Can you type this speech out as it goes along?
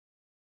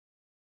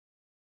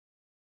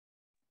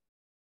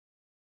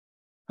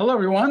Hello,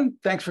 everyone.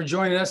 Thanks for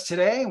joining us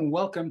today, and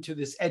welcome to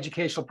this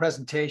educational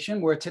presentation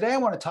where today I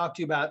want to talk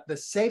to you about the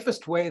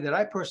safest way that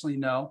I personally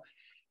know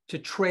to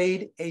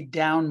trade a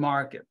down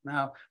market.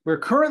 Now, we're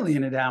currently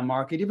in a down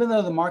market. Even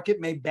though the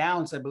market may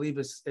bounce, I believe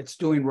it's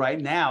doing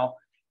right now,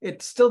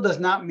 it still does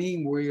not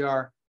mean we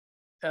are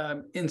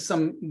in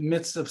some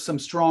midst of some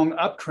strong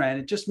uptrend.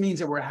 It just means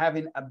that we're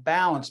having a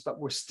bounce,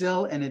 but we're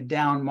still in a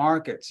down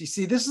market. So you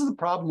see, this is the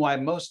problem why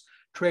most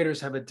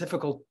traders have a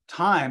difficult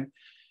time,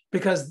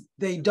 because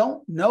they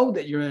don't know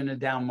that you're in a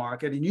down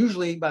market. And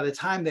usually by the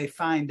time they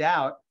find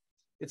out,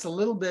 it's a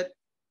little bit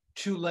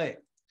too late.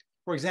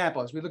 For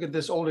example, as we look at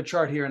this older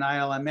chart here in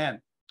ILMN,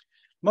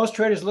 most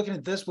traders looking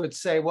at this would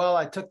say, well,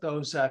 I took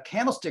those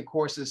candlestick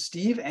courses,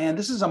 Steve, and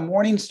this is a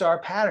morning star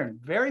pattern,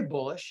 very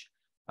bullish.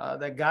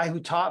 That guy who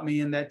taught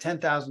me in that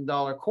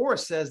 $10,000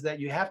 course says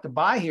that you have to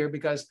buy here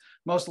because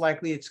most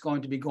likely it's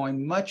going to be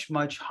going much,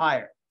 much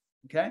higher,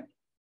 okay?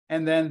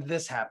 And then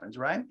this happens,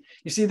 right?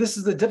 You see, this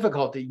is the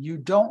difficulty. You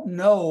don't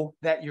know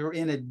that you're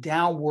in a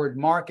downward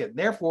market.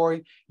 Therefore,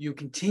 you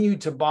continue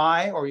to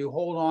buy or you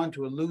hold on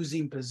to a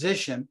losing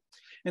position.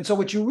 And so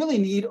what you really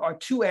need are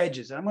two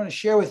edges. And I'm going to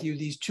share with you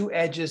these two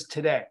edges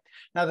today.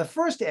 Now, the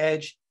first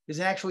edge is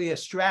actually a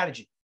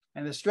strategy.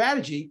 And the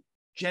strategy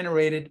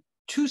generated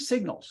two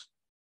signals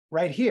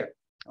right here,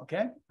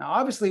 okay? Now,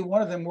 obviously,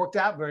 one of them worked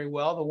out very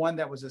well, the one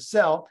that was a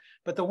sell,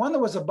 but the one that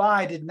was a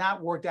buy did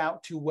not work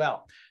out too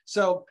well.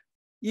 So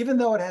even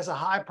though it has a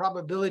high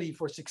probability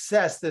for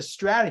success, this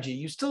strategy,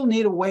 you still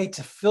need a way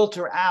to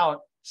filter out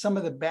some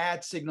of the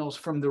bad signals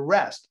from the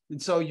rest. And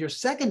so your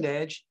second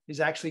edge is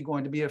actually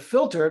going to be a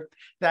filter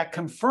that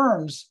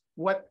confirms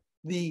what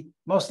the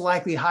most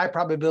likely high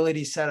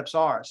probability setups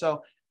are.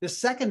 So the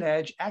second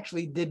edge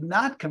actually did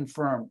not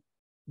confirm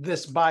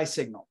this buy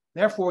signal.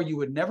 Therefore, you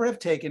would never have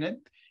taken it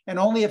and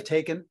only have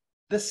taken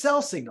the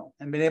sell signal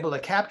and been able to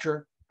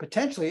capture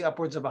potentially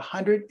upwards of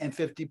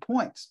 150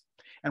 points.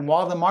 And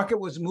while the market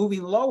was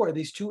moving lower,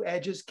 these two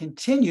edges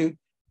continued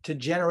to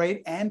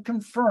generate and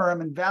confirm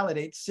and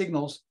validate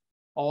signals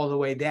all the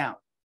way down.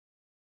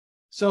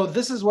 So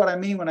this is what I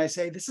mean when I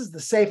say this is the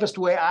safest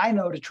way I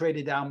know to trade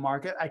a down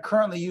market. I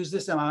currently use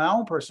this in my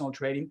own personal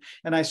trading,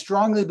 and I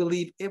strongly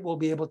believe it will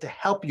be able to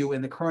help you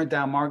in the current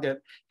down market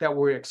that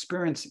we're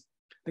experiencing.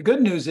 The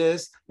good news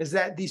is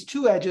that these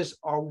two edges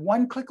are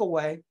one click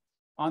away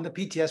on the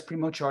PTS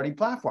Primo Charting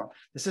Platform.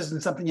 This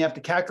isn't something you have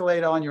to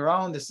calculate on your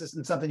own. This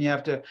isn't something you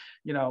have to,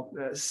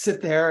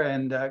 sit there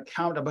and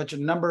count a bunch of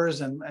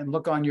numbers and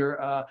look on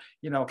your,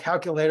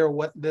 calculator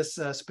what this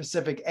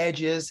specific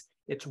edge is.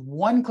 It's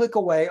one click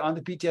away on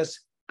the PTS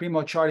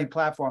Primo Charting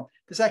Platform.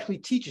 This actually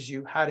teaches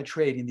you how to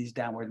trade in these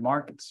downward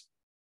markets.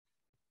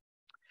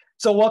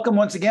 So welcome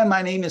once again.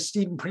 My name is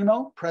Stephen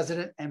Primo,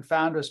 president and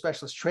founder of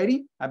Specialist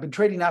Trading. I've been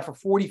trading now for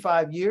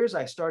 45 years.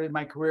 I started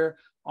my career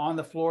on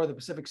the floor of the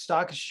Pacific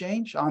Stock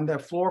Exchange, on their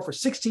floor for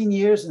 16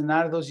 years. And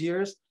out of those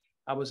years,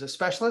 I was a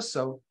specialist.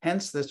 So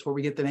hence, that's where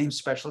we get the name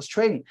Specialist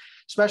Trading.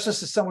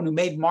 Specialist is someone who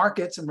made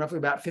markets in roughly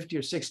about 50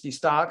 or 60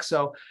 stocks.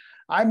 So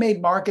I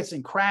made markets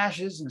in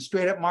crashes and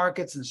straight up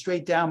markets and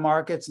straight down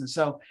markets. And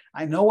so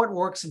I know what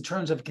works in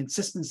terms of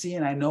consistency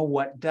and I know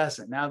what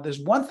doesn't. Now,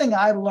 there's one thing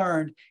I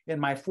learned in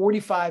my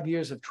 45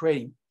 years of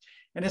trading,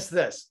 and it's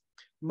this.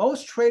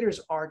 Most traders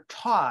are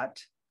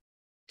taught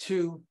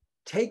to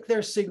take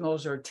their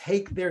signals or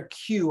take their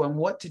cue on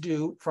what to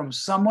do from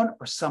someone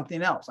or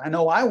something else. I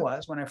know I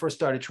was when I first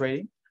started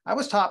trading. I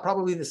was taught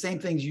probably the same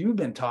things you've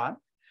been taught.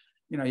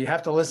 You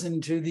have to listen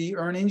to the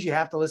earnings. You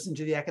have to listen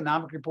to the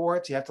economic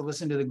reports. You have to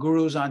listen to the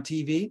gurus on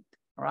TV.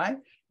 All right.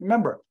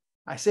 Remember,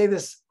 I say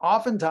this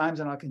oftentimes,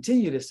 and I'll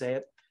continue to say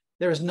it.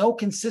 There is no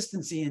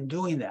consistency in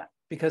doing that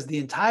because the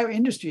entire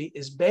industry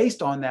is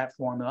based on that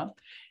formula.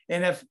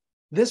 And if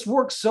this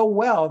works so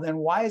well, then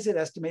why is it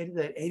estimated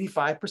that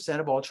 85%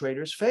 of all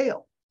traders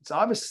fail? It's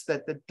obvious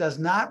that that does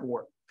not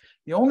work.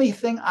 The only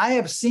thing I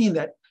have seen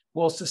that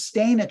will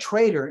sustain a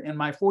trader in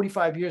my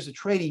 45 years of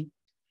trading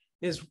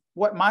is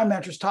what my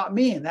mentors taught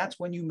me, and that's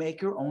when you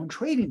make your own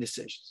trading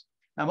decisions.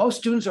 Now, most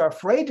students are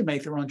afraid to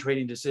make their own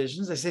trading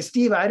decisions. They say,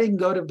 Steve, I didn't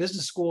go to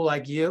business school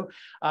like you.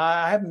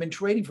 I haven't been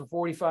trading for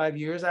 45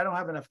 years. I don't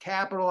have enough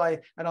capital. I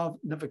don't have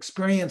enough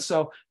experience.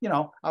 So,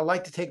 I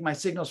like to take my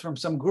signals from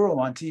some guru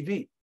on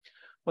TV.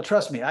 Well,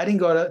 trust me, I didn't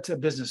go to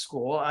business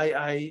school.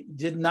 I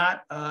did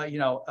not,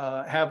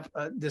 have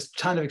this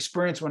ton of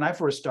experience when I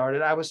first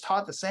started. I was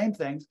taught the same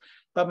things,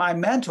 but my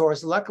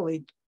mentors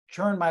luckily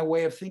turned my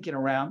way of thinking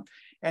around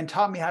and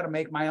taught me how to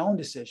make my own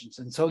decisions.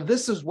 And so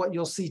this is what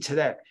you'll see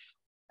today.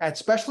 At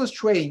Specialist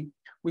Trading,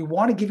 we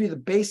want to give you the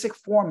basic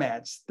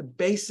formats, the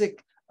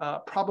basic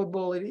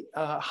probability,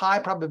 high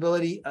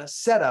probability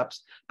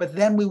setups, but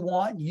then we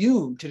want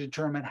you to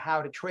determine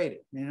how to trade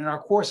it. And in our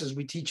courses,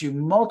 we teach you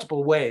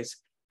multiple ways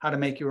how to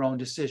make your own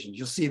decisions.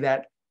 You'll see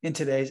that in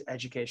today's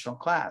educational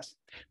class.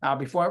 Now,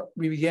 before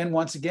we begin,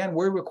 once again,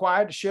 we're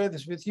required to share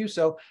this with you.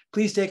 So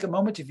please take a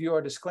moment to view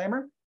our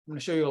disclaimer. I'm going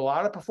to show you a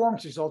lot of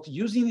performance results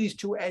using these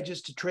two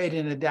edges to trade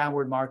in a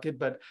downward market.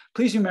 But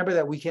please remember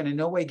that we can in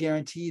no way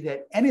guarantee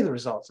that any of the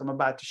results I'm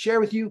about to share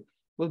with you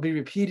will be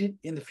repeated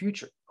in the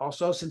future.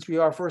 Also, since we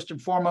are first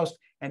and foremost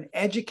an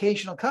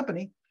educational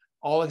company,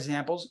 all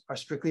examples are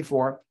strictly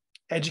for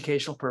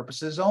educational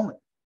purposes only.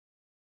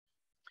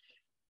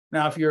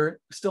 Now, if you're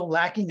still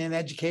lacking in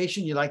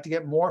education, you'd like to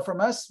get more from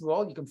us,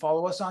 well, you can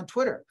follow us on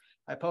Twitter.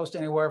 I post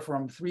anywhere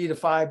from 3 to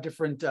 5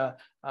 different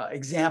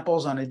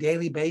examples on a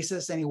daily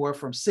basis, anywhere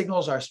from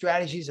signals our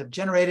strategies have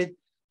generated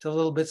to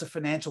little bits of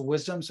financial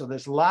wisdom. So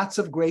there's lots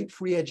of great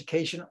free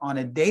education on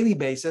a daily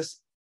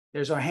basis.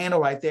 There's our handle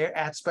right there,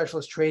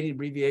 @specialisttrading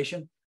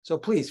abbreviation. So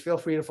please feel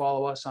free to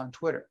follow us on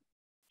Twitter.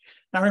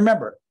 Now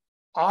remember,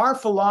 our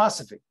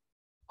philosophy,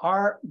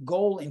 our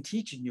goal in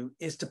teaching you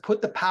is to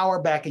put the power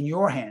back in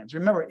your hands.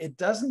 Remember, it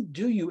doesn't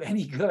do you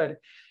any good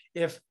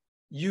if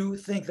you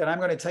think that I'm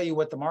going to tell you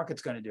what the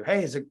market's going to do.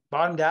 Hey, is it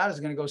bottomed out? Is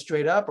it going to go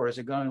straight up, or is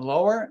it going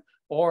lower?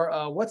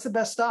 Or what's the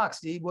best stock,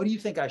 Steve? What do you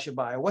think I should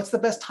buy? Or what's the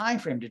best time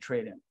frame to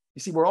trade in?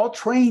 You see, we're all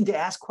trained to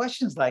ask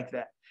questions like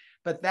that,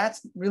 but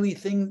that's really a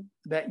thing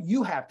that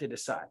you have to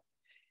decide.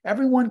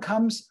 Everyone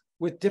comes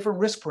with different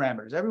risk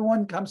parameters.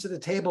 Everyone comes to the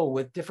table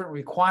with different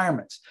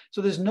requirements.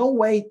 So there's no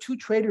way two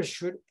traders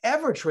should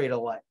ever trade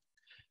alike.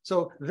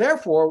 So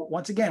therefore,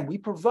 once again, we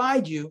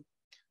provide you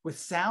with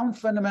sound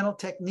fundamental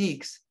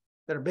techniques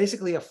that are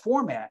basically a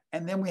format.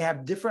 And then we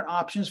have different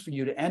options for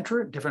you to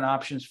enter, different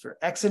options for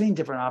exiting,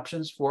 different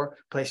options for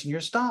placing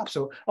your stop.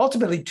 So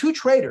ultimately, two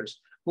traders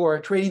who are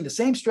trading the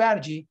same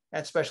strategy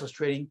at Specialist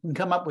Trading can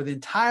come up with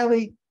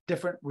entirely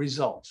different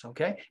results,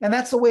 okay? And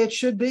that's the way it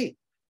should be.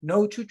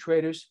 No two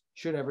traders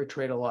should ever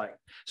trade alike.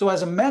 So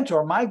as a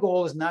mentor, my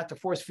goal is not to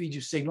force feed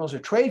you signals or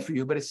trade for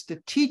you, but it's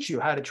to teach you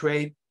how to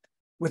trade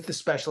with the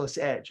specialist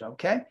edge,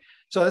 okay?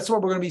 So that's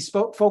what we're going to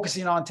be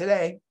focusing on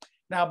today.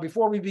 Now,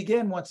 before we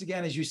begin, once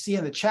again, as you see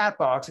in the chat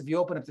box, if you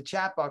open up the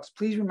chat box,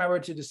 please remember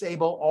to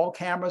disable all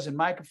cameras and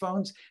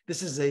microphones.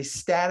 This is a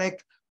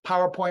static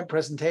PowerPoint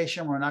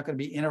presentation. We're not going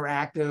to be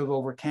interactive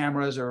over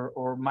cameras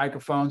or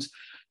microphones.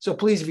 So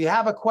please, if you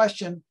have a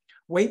question,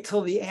 wait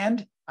till the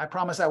end. I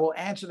promise I will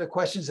answer the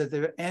questions at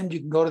the end. You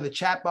can go to the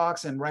chat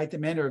box and write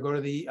them in, or go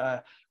to the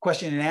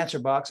question and answer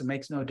box. It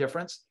makes no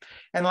difference.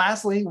 And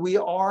lastly, we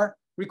are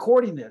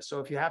recording this. So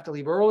if you have to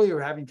leave early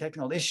or having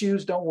technical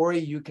issues, don't worry.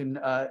 You can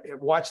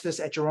watch this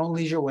at your own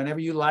leisure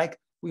whenever you like.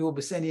 We will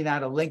be sending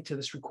out a link to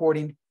this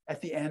recording at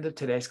the end of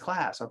today's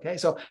class. Okay,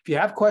 so if you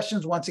have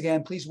questions, once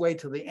again, please wait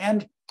till the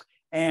end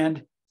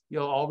and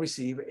you'll all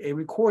receive a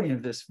recording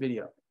of this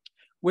video.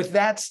 With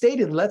that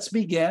stated, let's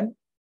begin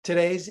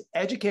today's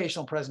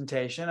educational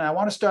presentation. And I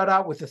want to start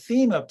out with the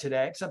theme of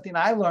today, something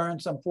I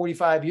learned some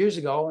 45 years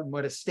ago and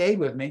what has stayed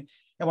with me.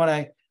 And what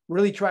I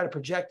really try to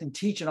project and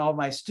teach in all of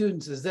my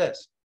students is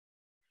this: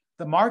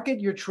 the market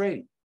you're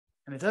trading,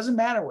 and it doesn't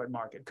matter what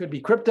market, could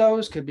be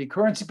cryptos, could be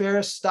currency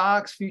pairs,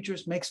 stocks,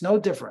 futures, makes no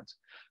difference.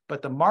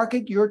 But the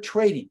market you're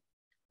trading,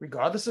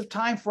 regardless of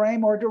time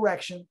frame or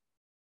direction,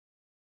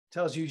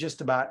 tells you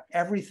just about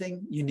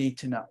everything you need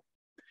to know.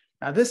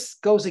 Now, this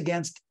goes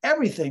against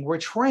everything we're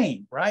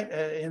trained, right?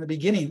 In the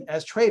beginning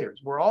as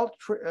traders, we're all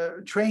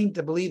trained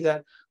to believe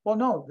that, well,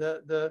 no,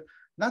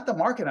 not the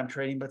market I'm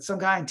trading, but some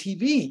guy on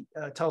TV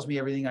tells me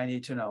everything I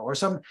need to know, or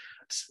some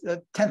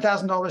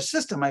 $10,000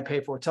 system I pay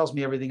for tells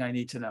me everything I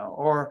need to know,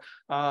 or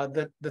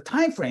the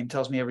time frame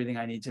tells me everything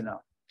I need to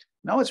know.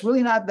 No, it's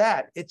really not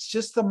that. It's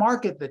just the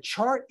market. The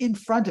chart in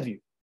front of you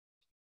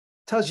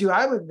tells you,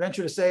 I would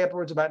venture to say,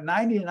 upwards about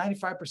 90 to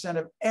 95%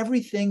 of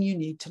everything you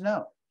need to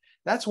know.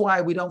 That's why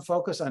we don't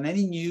focus on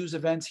any news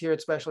events here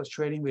at Specialist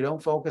Trading. We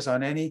don't focus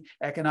on any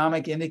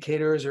economic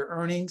indicators or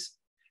earnings.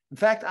 In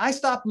fact, I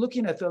stopped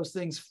looking at those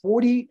things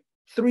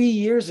 43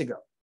 years ago.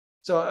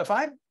 So if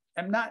I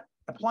am not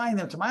applying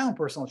them to my own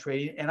personal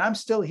trading and I'm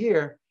still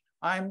here,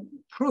 I'm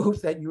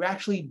proof that you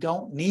actually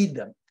don't need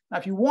them. Now,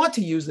 if you want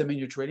to use them in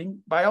your trading,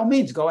 by all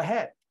means, go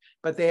ahead.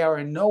 But they are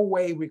in no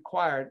way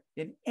required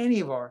in any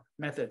of our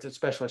methods at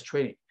Specialist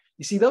Trading.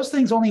 You see, those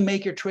things only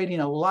make your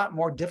trading a lot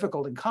more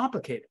difficult and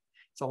complicated.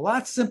 It's a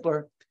lot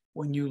simpler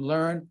when you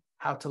learn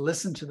how to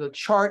listen to the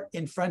chart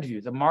in front of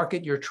you, the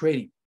market you're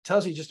trading. It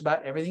tells you just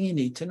about everything you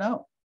need to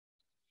know.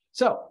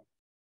 So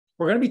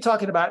we're going to be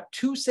talking about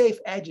 2 safe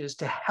edges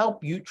to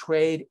help you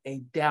trade a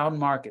down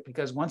market,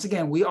 because once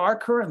again, we are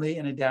currently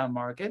in a down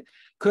market.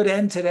 Could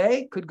end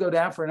today, could go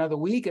down for another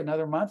week,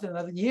 another month,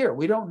 another year.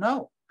 We don't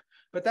know.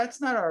 But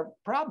that's not our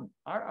problem.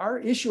 Our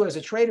issue as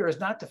a trader is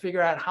not to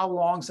figure out how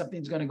long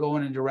something's going to go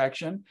in a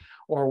direction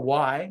or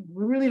why.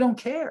 We really don't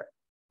care.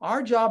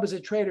 Our job as a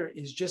trader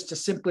is just to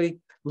simply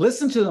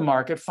listen to the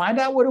market, find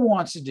out what it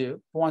wants to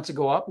do, wants to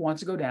go up,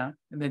 wants to go down,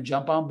 and then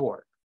jump on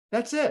board.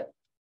 That's it.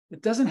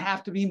 It doesn't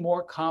have to be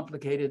more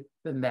complicated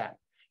than that.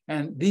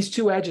 And these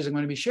 2 edges I'm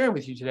going to be sharing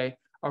with you today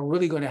are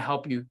really going to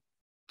help you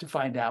to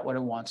find out what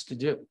it wants to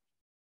do.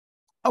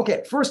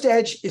 Okay, first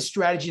edge is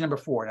strategy number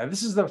 4. Now,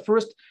 this is the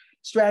first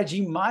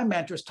strategy my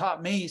mentors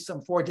taught me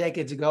some 4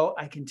 decades ago.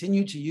 I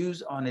continue to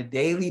use on a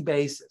daily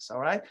basis,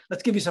 all right?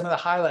 Let's give you some of the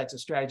highlights of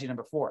strategy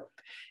number 4.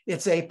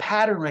 It's a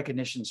pattern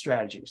recognition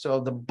strategy. So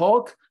the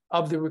bulk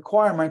of the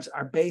requirements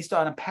are based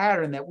on a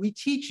pattern that we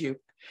teach you.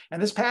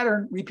 And this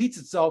pattern repeats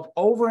itself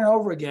over and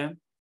over again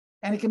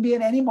And it can be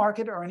in any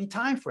market or any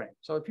time frame.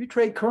 So if you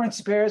trade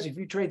currency pairs, if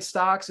you trade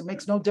stocks, it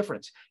makes no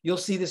difference. You'll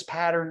see this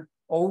pattern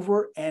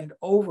over and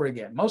over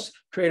again. Most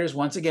traders,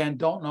 once again,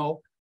 don't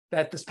know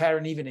that this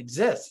pattern even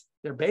exists.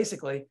 They're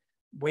basically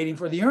waiting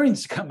for the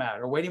earnings to come out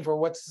or waiting for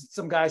what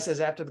some guy says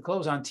after the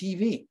close on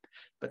TV.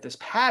 But this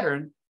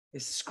pattern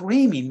is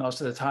screaming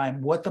most of the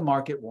time what the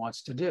market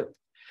wants to do.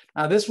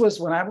 Now, this was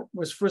when I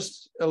was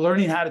first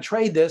learning how to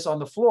trade this on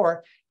the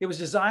floor. It was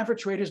designed for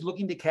traders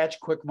looking to catch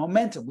quick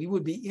momentum. We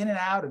would be in and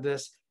out of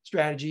this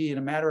strategy in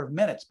a matter of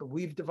minutes, but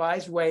we've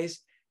devised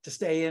ways to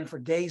stay in for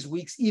days,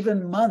 weeks,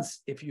 even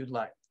months if you'd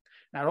like.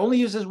 Now, it only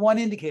uses one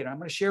indicator. I'm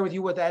going to share with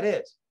you what that is.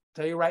 I'll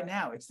tell you right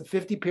now, it's the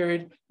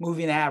 50-period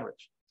moving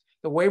average.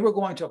 The way we're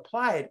going to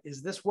apply it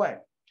is this way.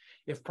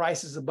 If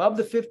price is above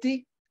the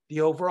 50,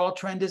 the overall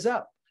trend is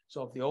up.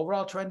 So if the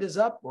overall trend is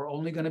up, we're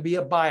only going to be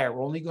a buyer.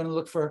 We're only going to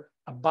look for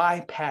a buy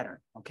pattern,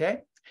 okay?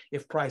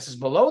 If price is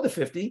below the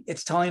 50,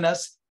 it's telling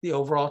us the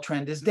overall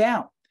trend is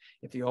down.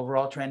 If the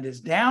overall trend is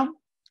down,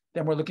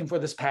 then we're looking for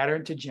this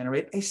pattern to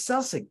generate a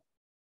sell signal.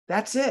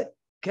 That's it,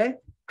 okay?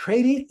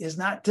 Trading is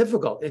not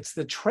difficult. It's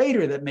the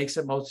trader that makes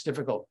it most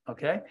difficult,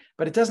 okay?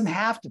 But it doesn't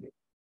have to be.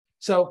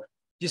 So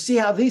you see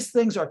how these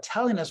things are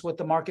telling us what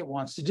the market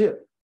wants to do.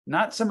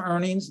 Not some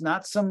earnings,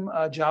 not some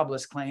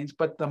jobless claims,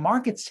 but the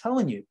market's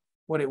telling you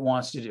what it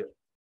wants to do.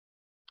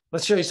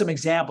 Let's show you some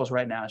examples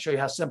right now and show you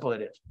how simple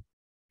it is.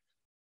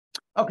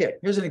 Okay,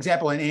 here's an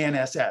example in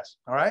ANSS,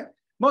 all right?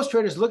 Most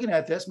traders looking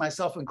at this,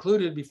 myself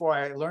included, before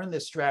I learned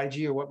this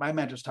strategy or what my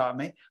mentors taught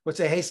me, would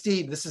say, hey,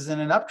 Steve, this is in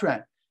an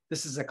uptrend.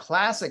 This is a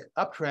classic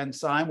uptrend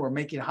sign. We're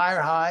making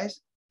higher highs,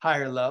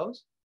 higher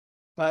lows.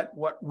 But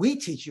what we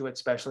teach you at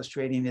Specialist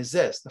Trading is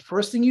this. The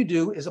first thing you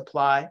do is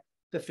apply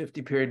the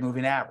 50-period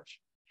moving average.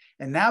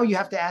 And now you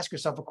have to ask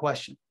yourself a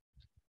question.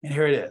 And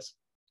here it is.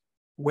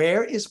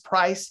 Where is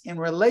price in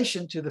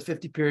relation to the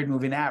 50-period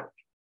moving average?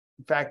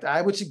 In fact,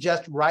 I would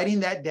suggest writing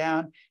that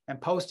down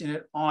and posting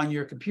it on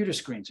your computer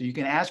screen so you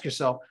can ask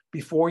yourself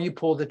before you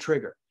pull the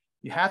trigger.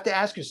 You have to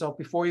ask yourself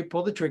before you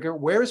pull the trigger,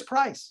 where is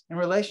price in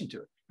relation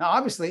to it? Now,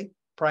 obviously,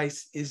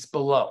 price is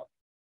below.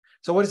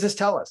 So what does this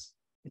tell us?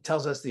 It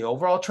tells us the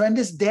overall trend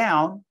is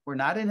down. We're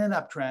not in an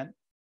uptrend.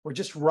 We're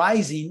just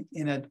rising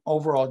in an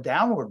overall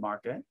downward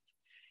market,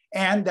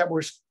 and that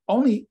we're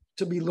only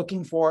to be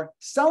looking for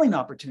selling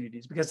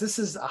opportunities because this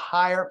is a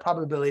higher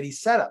probability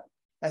setup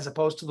as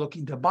opposed to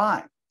looking to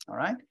buy. All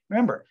right.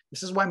 Remember,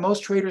 this is why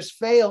most traders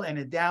fail in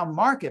a down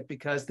market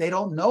because they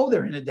don't know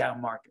they're in a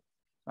down market.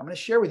 I'm going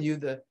to share with you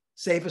the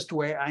safest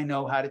way I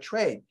know how to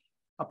trade.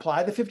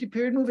 Apply the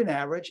 50-period moving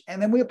average,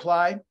 and then we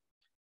apply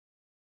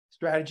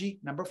strategy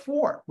number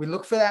 4. We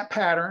look for that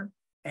pattern,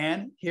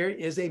 and here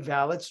is a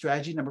valid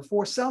strategy number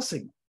 4, sell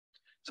signal.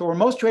 So where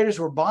most traders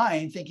were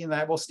buying, thinking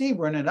that, well, Steve,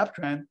 we're in an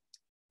uptrend,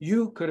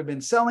 you could have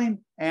been selling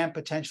and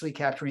potentially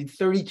capturing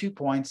 32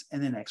 points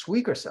in the next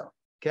week or so,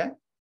 okay?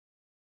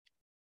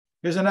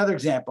 Here's another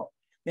example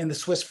in the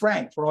Swiss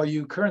franc for all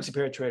you currency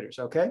pair traders,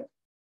 okay?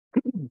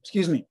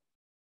 Excuse me.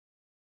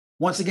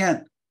 Once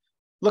again,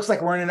 looks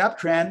like we're in an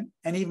uptrend,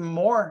 and even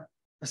more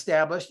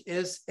established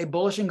is a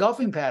bullish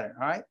engulfing pattern,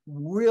 all right?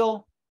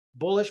 Real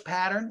bullish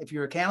pattern. If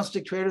you're a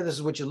candlestick trader, this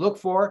is what you look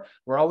for.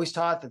 We're always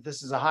taught that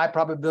this is a high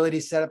probability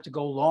setup to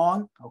go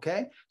long,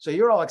 okay? So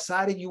you're all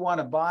excited. You want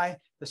to buy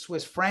the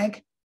Swiss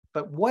franc,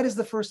 but what is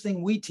the first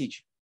thing we teach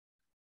you?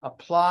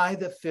 Apply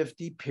the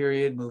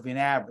 50-period moving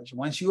average.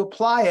 Once you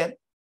apply it,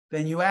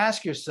 then you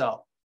ask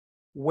yourself,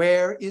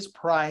 where is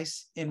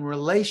price in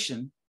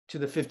relation to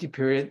the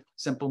 50-period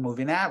simple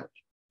moving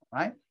average,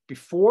 right?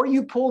 Before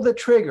you pull the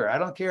trigger, I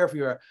don't care if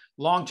you're a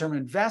long-term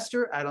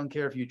investor, I don't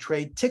care if you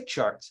trade tick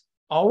charts,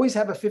 always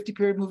have a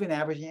 50-period moving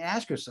average and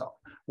ask yourself,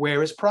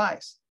 where is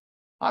price?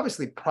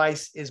 Obviously,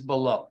 price is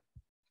below.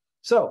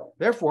 So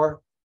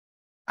therefore,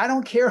 I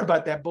don't care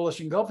about that bullish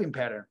engulfing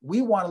pattern.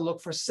 We want to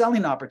look for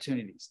selling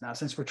opportunities. Now,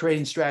 since we're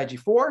trading strategy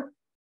 4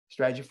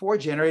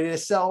 generated a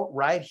sell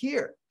right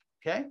here,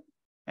 okay?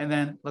 And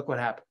then look what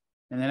happened.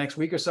 In the next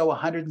week or so,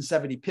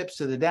 170 pips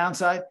to the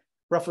downside,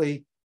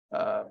 roughly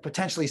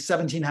potentially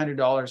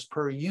 $1,700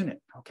 per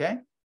unit, okay?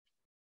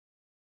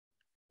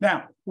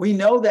 Now, we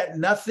know that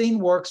nothing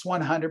works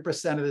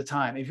 100% of the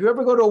time. If you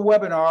ever go to a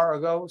webinar or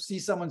go see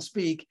someone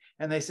speak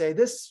and they say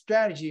this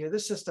strategy or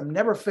this system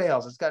never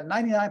fails, it's got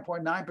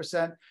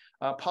 99.9%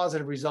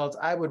 positive results,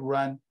 I would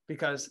run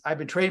because I've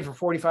been trading for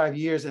 45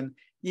 years and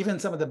even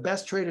some of the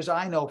best traders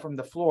I know from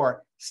the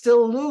floor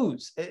still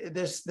lose.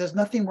 There's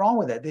nothing wrong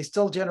with it. They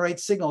still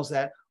generate signals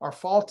that are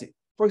faulty.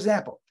 For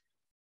example,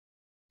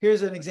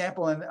 here's an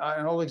example,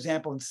 an old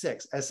example in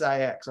SIX,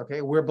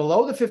 okay? We're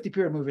below the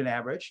 50-period moving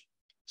average.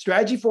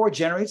 Strategy 4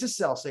 generates a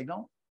sell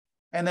signal,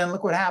 and then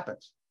look what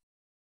happens.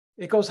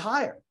 It goes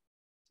higher.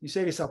 You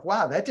say to yourself,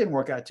 wow, that didn't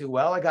work out too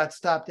well. I got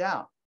stopped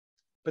out.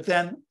 But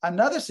then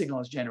another signal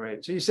is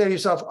generated. So you say to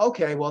yourself,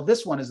 okay, well,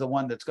 this one is the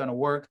one that's going to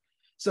work.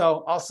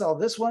 So I'll sell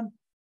this one,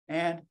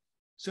 and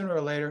sooner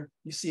or later,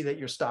 you see that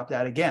you're stopped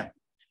out again.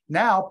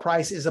 Now,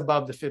 price is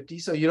above the 50,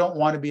 so you don't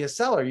want to be a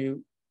seller.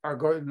 You are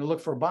going to look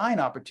for buying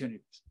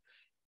opportunities.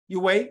 You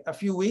wait a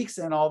few weeks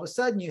and all of a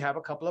sudden you have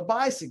a couple of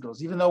buy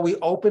signals. Even though we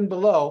open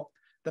below,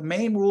 the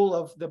main rule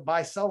of the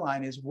buy sell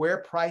line is where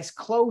price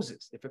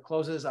closes. If it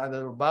closes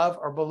either above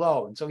or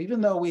below. And so even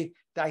though we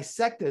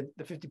dissected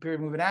the 50-period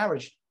moving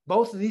average,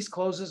 both of these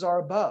closes are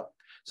above.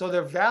 So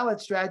they're valid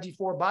strategy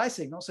for buy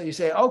signals. So you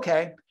say,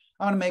 okay,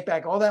 I'm going to make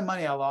back all that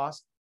money I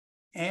lost.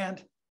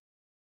 And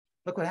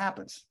look what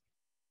happens.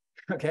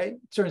 Okay,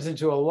 it turns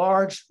into a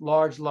large,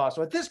 large loss.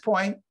 So at this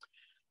point,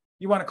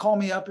 you want to call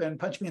me up and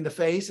punch me in the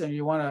face, and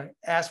you want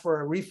to ask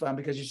for a refund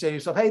because you say to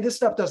yourself, hey, this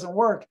stuff doesn't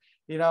work.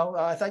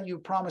 I thought you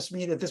promised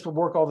me that this would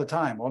work all the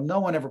time. Well, no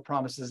one ever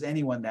promises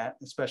anyone that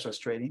in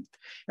specialist trading.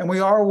 And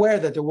we are aware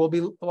that there will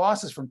be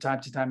losses from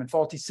time to time and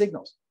faulty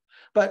signals.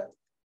 But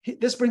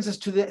this brings us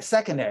to the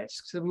second edge.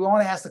 So we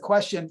want to ask the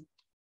question,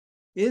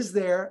 is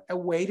there a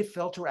way to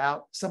filter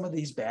out some of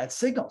these bad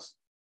signals?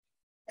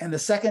 And the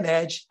second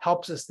edge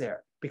helps us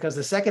there because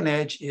the second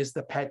edge is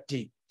the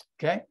PET-D,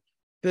 okay?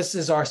 This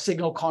is our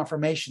signal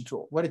confirmation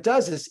tool. What it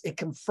does is it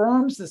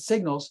confirms the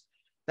signals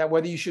that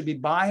whether you should be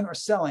buying or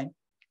selling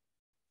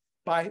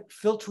by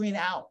filtering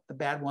out the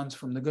bad ones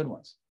from the good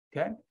ones,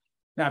 okay?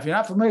 Now, if you're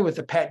not familiar with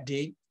the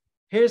PET-D,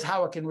 here's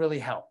how it can really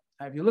help.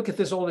 Now, if you look at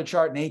this older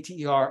chart in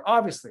ATER,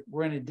 obviously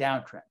we're in a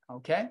downtrend,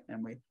 okay?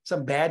 And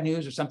some bad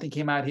news or something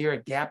came out here,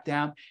 a gap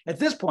down. At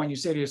this point, you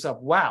say to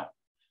yourself, wow,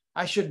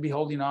 I shouldn't be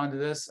holding on to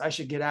this. I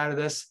should get out of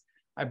this.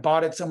 I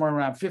bought it somewhere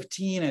around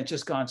 15 and it's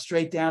just gone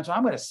straight down. So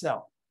I'm going to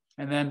sell.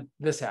 And then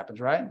this happens,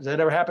 right? Does that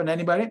ever happen to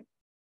anybody?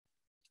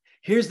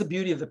 Here's the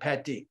beauty of the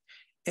PET-D.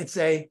 It's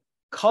a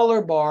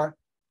color bar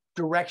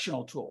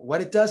directional tool.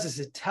 What it does is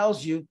it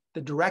tells you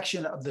the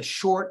direction of the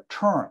short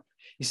term.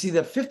 You see,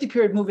 the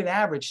 50-period moving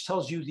average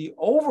tells you the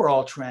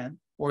overall trend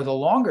or the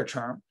longer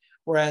term,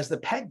 whereas the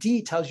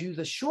PET-D tells you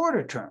the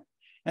shorter term.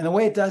 And the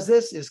way it does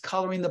this is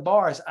coloring the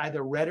bars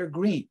either red or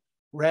green.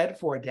 Red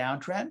for a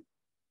downtrend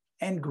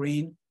and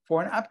green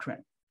for an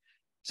uptrend.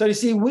 So you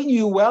see, we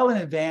knew well in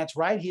advance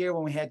right here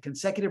when we had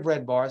consecutive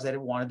red bars that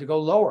it wanted to go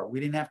lower. We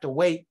didn't have to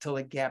wait till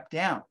it gapped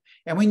down.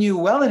 And we knew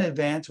well in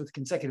advance with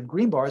consecutive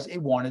green bars, it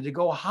wanted to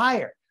go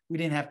higher. We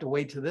didn't have to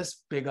wait till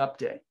this big up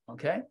day,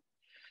 okay?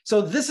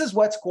 So this is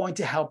what's going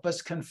to help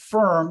us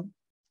confirm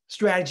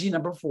strategy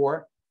number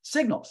 4,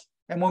 signals.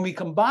 And when we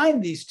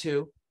combine these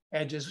two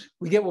edges,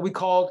 we get what we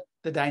call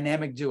the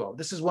dynamic duo.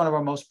 This is one of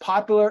our most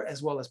popular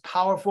as well as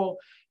powerful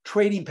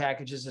trading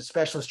packages of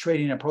specialist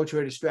trading and pro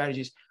trader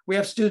strategies. We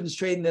have students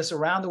trading this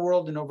around the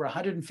world in over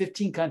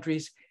 115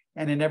 countries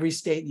and in every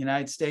state in the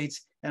United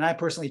States. And I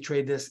personally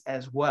trade this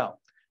as well.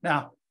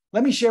 Now,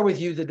 let me share with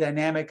you the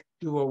dynamic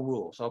duo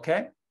rules,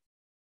 okay?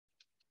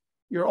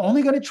 You're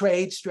only going to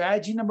trade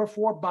strategy number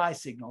 4 buy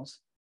signals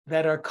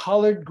that are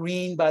colored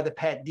green by the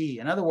PET-D.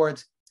 In other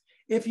words,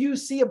 if you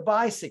see a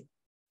buy signal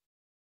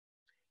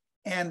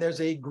and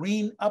there's a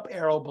green up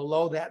arrow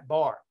below that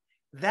bar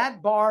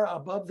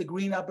above the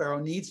green up arrow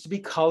needs to be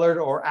colored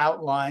or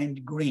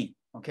outlined green,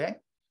 okay?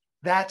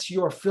 That's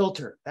your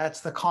filter. That's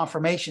the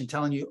confirmation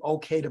telling you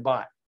okay to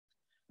buy.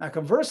 Now,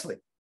 conversely,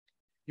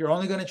 you're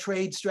only going to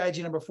trade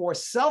strategy number 4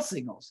 sell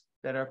signals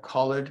that are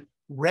colored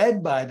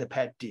red by the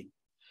PET-D.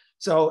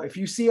 So if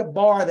you see a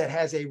bar that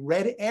has a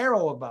red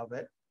arrow above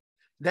it,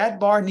 that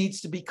bar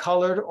needs to be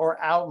colored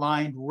or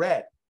outlined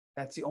red.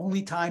 That's the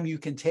only time you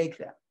can take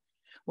that.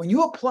 When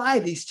you apply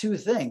these two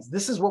things,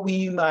 this is what we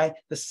mean by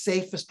the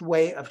safest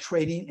way of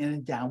trading in a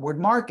downward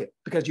market,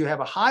 because you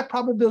have a high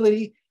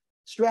probability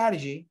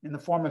strategy in the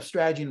form of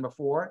strategy number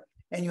 4,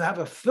 and you have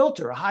a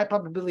filter, a high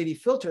probability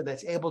filter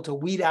that's able to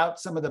weed out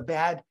some of the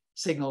bad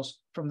signals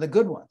from the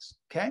good ones,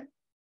 okay?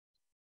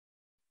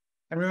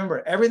 And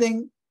remember,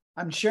 everything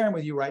I'm sharing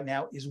with you right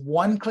now is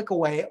one click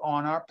away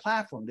on our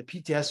platform, the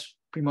PTS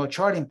Primo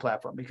Charting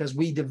Platform, because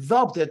we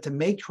developed it to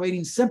make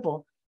trading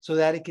simple so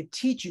that it could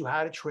teach you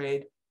how to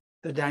trade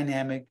the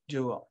dynamic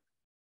duo.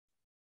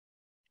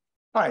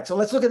 All right, so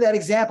let's look at that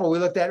example we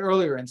looked at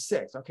earlier in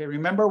 6. Okay,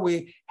 remember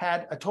we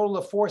had a total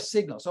of 4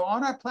 signals. So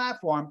on our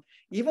platform,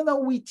 even though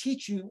we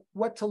teach you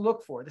what to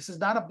look for, this is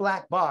not a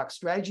black box.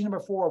 Strategy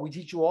number 4, we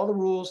teach you all the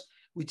rules.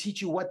 We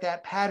teach you what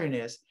that pattern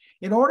is.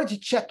 In order to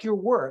check your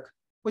work,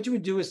 what you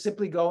would do is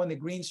simply go in the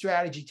green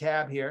strategy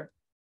tab here,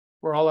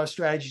 where all our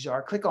strategies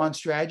are, click on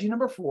strategy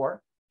number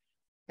 4,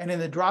 and in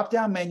the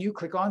drop-down menu,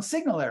 click on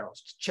signal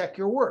arrows to check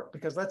your work,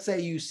 because let's say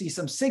you see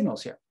some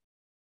signals here.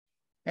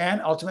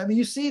 And ultimately,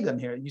 you see them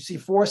here. You see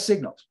 4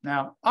 signals.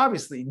 Now,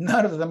 obviously,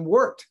 none of them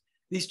worked.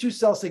 These 2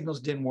 sell signals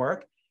didn't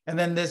work. And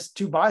then this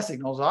 2 buy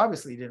signals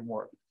obviously didn't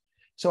work.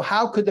 So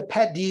how could the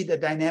PET-D, the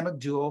dynamic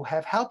duo,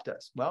 have helped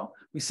us? Well,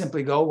 we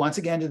simply go once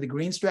again to the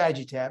green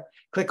strategy tab,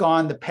 click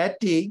on the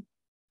PET-D,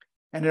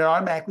 and it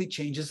automatically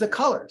changes the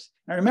colors.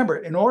 Now remember,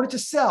 in order to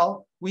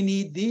sell, we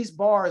need these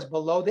bars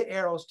below the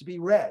arrows to be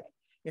red.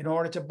 In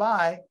order to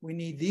buy, we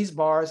need these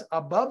bars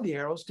above the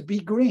arrows to be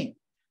green.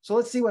 So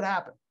let's see what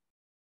happens.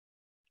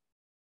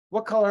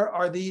 What color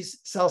are these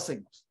sell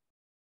signals?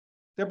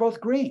 They're both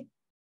green.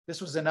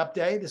 This was an up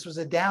day, this was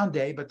a down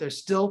day, but they're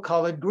still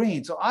colored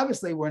green. So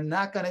obviously we're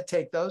not going to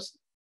take those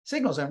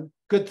signals. And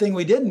good thing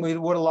we didn't, we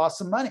would have lost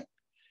some money.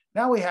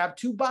 Now we have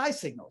 2 buy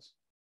signals.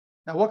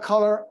 Now, what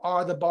color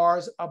are the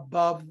bars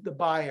above the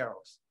buy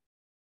arrows?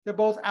 They're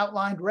both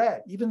outlined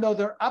red. Even though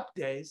they're up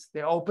days,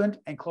 they opened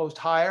and closed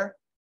higher,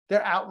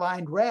 they're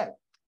outlined red.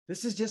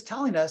 This is just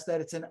telling us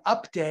that it's an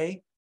up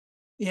day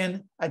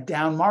in a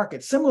down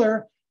market.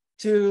 Similar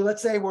to,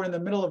 let's say we're in the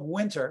middle of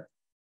winter,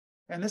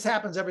 and this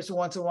happens every so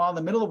once in a while, in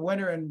the middle of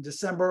winter in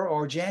December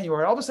or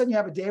January, all of a sudden you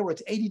have a day where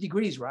it's 80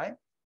 degrees, right?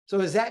 So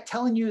is that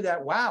telling you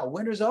that, wow,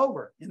 winter's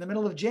over? In the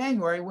middle of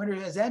January, winter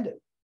has ended?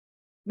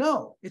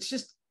 No, it's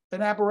just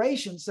an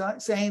aberration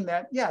saying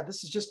that, yeah,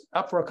 this is just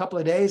up for a couple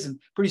of days and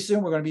pretty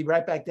soon we're going to be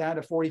right back down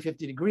to 40,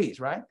 50 degrees,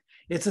 right?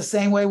 It's the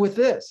same way with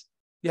this.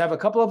 You have a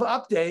couple of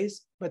up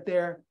days, but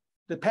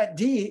the pet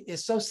D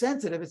is so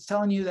sensitive, it's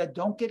telling you that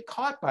don't get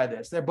caught by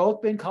this. They're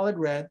both been colored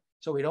red,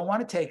 so we don't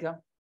want to take them.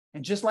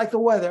 And just like the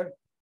weather,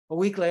 a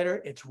week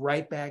later, it's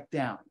right back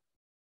down.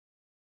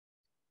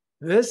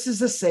 This is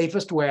the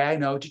safest way I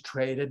know to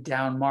trade a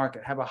down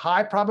market. Have a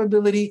high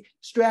probability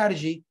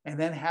strategy and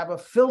then have a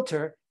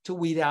filter to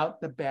weed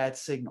out the bad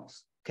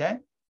signals, okay?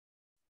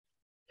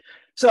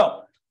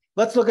 So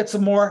let's look at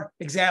some more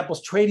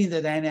examples trading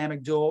the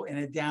dynamic duo in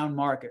a down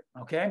market,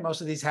 okay?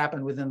 Most of these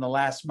happened within the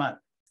last month.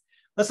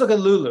 Let's look at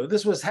Lulu.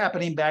 This was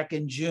happening back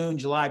in June,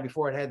 July,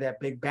 before it had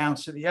that big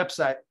bounce to the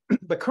upside.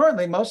 But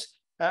currently,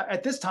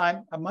 at this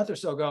time, a month or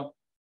so ago,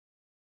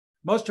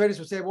 most traders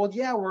would say, well,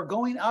 yeah, we're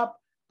going up.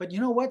 But you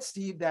know what,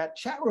 Steve, that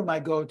chat room I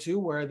go to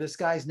where this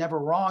guy's never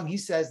wrong, he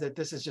says that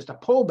this is just a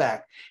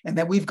pullback and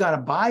that we've got to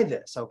buy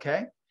this,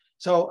 okay?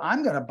 So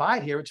I'm going to buy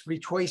it here. It's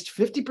retraced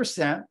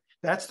 50%.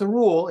 That's the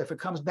rule. If it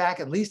comes back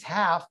at least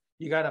half,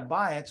 you got to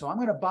buy it. So I'm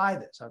going to buy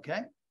this,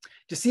 okay?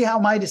 To see how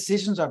my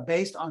decisions are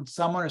based on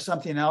someone or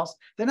something else,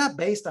 they're not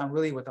based on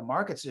really what the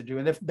markets are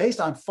doing. They're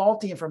based on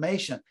faulty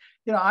information.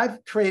 You know,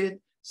 I've traded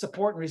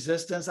support and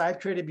resistance. I've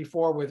traded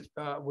before with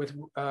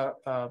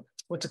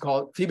what's it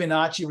called?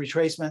 Fibonacci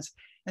retracements.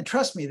 And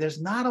trust me,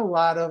 there's not a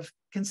lot of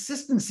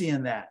consistency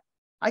in that.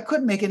 I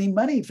couldn't make any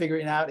money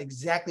figuring out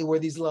exactly where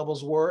these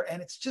levels were,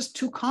 and it's just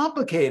too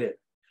complicated.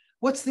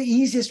 What's the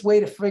easiest way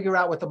to figure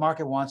out what the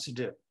market wants to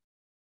do?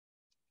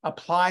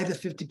 Apply the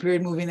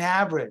 50-period moving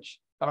average,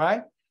 all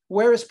right?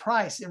 Where is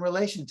price in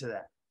relation to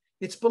that?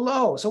 It's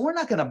below, so we're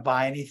not going to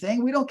buy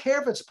anything. We don't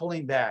care if it's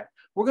pulling back.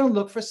 We're going to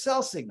look for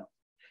sell signals.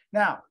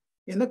 Now,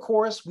 in the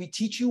course, we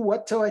teach you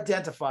what to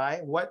identify,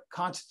 what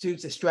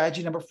constitutes a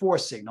strategy number 4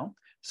 signal.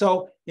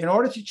 So in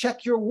order to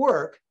check your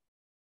work,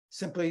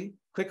 simply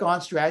click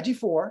on strategy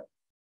 4,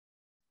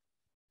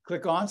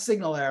 click on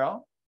signal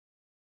arrow,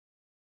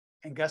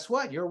 and guess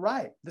what? You're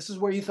right. This is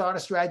where you thought a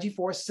strategy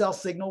 4 sell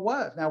signal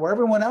was. Now, where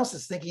everyone else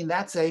is thinking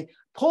that's a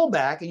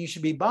pullback and you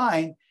should be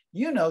buying,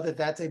 you know that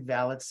that's a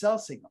valid sell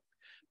signal.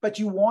 But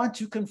you want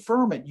to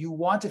confirm it. You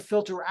want to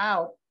filter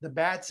out the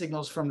bad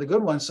signals from the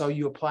good ones, so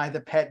you apply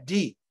the PET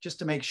D just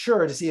to make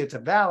sure to see it's a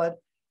valid.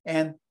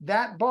 And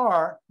that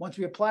bar, once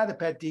we apply the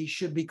PET D,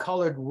 should be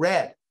colored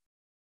red.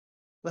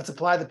 Let's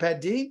apply the PET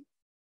D.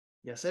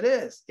 Yes, it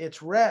is.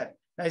 It's red.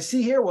 Now, you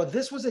see here, well,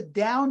 this was a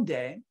down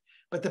day,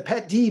 but the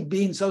PET D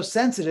being so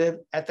sensitive,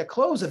 at the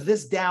close of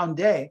this down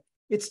day,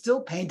 it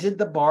still painted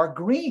the bar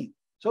green.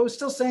 So it's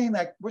still saying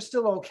that we're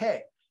still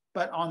okay.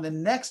 But on the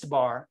next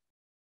bar,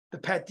 the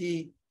PET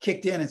D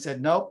kicked in and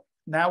said, nope,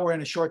 now we're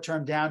in a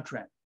short-term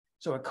downtrend.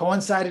 So it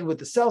coincided with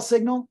the sell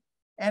signal,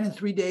 and in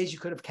 3 days, you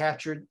could have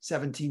captured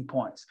 17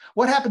 points.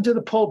 What happened to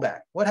the pullback?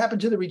 What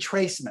happened to the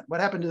retracement? What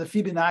happened to the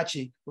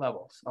Fibonacci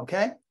levels,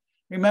 okay?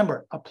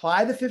 Remember,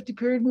 apply the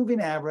 50-period moving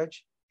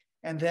average,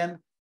 and then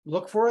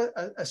look for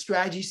a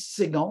strategy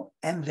signal,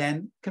 and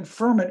then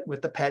confirm it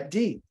with the PET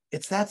D.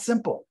 It's that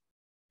simple.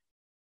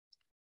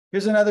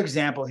 Here's another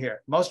example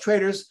here. Most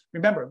traders,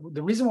 remember,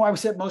 the reason why we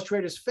said most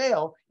traders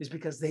fail is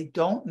because they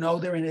don't know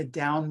they're in a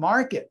down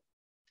market.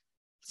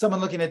 Someone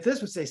looking at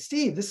this would say,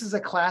 Steve, this is a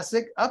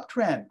classic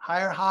uptrend,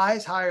 higher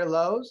highs, higher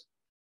lows.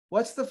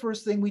 What's the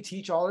first thing we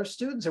teach all our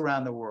students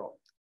around the world?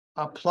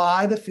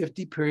 Apply the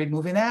 50-period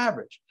moving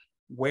average.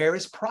 Where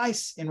is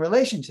price in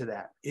relation to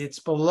that? It's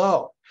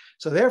below.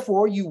 So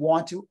therefore, you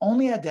want to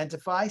only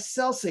identify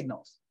sell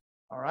signals,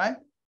 all right?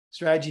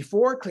 Strategy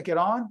 4, click it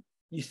on.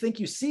 You think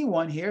you see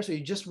one here, so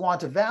you just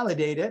want to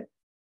validate it.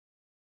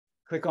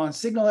 Click on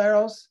signal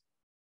arrows,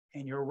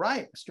 and you're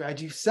right.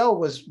 Strategy sell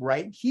was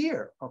right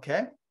here,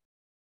 okay?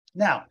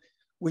 Now,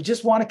 we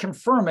just want to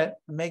confirm it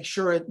and make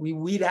sure we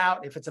weed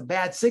out if it's a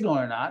bad signal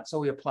or not. So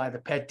we apply the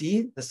PET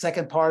D, the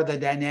second part of the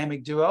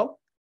dynamic duo.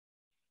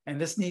 And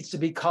this needs to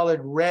be colored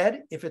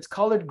red. If it's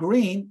colored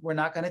green, we're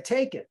not going to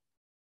take it.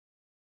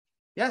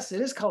 Yes, it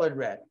is colored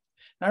red.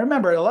 Now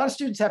remember, a lot of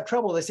students have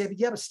trouble. They say, but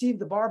yeah, but Steve,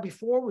 the bar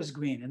before was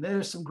green, and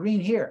there's some green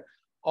here.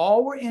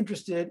 All we're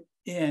interested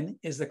in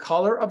is the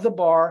color of the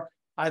bar,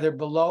 either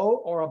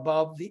below or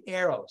above the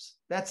arrows.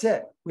 That's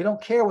it. We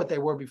don't care what they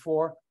were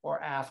before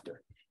or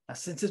after. Now,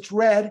 since it's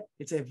red,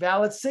 it's a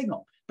valid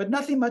signal, but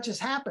nothing much has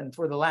happened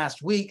for the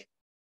last week,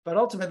 but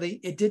ultimately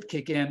it did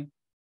kick in,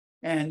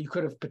 and you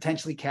could have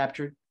potentially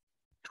captured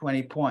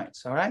 20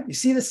 points, all right? You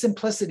see the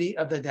simplicity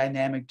of the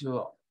dynamic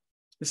duo.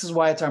 This is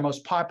why it's our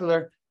most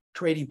popular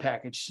trading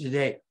package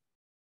today.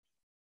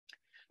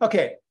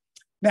 Okay,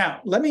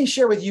 Now, let me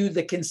share with you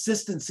the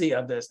consistency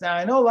of this. Now,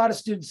 I know a lot of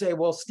students say,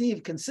 well,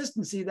 Steve,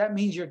 consistency, that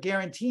means you're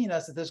guaranteeing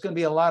us that there's going to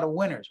be a lot of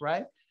winners,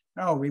 right?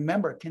 No,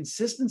 remember,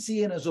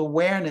 consistency is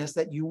awareness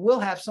that you will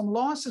have some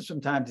losses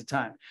from time to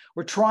time.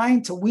 We're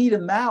trying to weed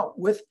them out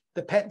with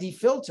the PET-D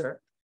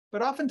filter,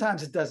 but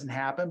oftentimes it doesn't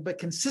happen. But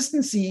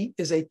consistency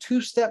is a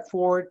two-step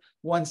forward,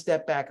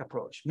 one-step back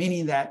approach,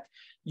 meaning that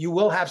you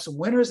will have some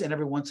winners, and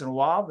every once in a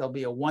while, there'll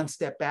be a one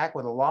step back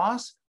with a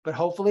loss, but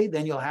hopefully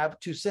then you'll have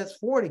two steps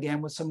forward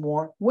again with some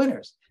more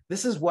winners.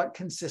 This is what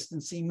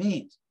consistency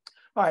means.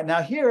 All right,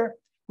 now here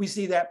we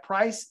see that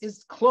price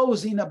is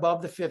closing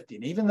above the 50.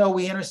 And even though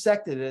we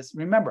intersected this,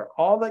 remember,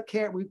 all that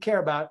we care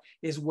about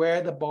is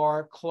where the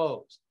bar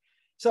closed.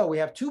 So we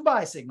have two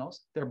buy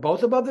signals. They're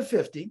both above the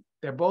 50.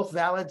 They're both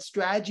valid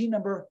strategy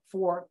number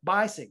 4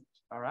 buy signals,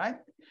 all right?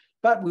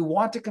 But we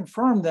want to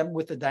confirm them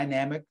with the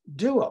dynamic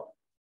duo.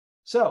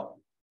 So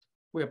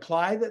we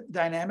apply the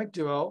dynamic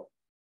duo,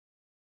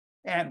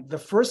 and the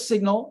first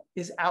signal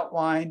is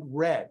outlined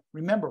red.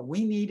 Remember,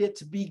 we need it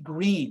to be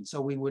green, so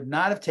we would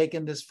not have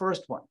taken this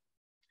first one.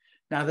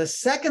 Now, the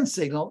second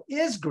signal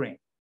is green,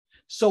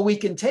 so we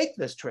can take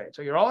this trade.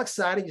 So you're all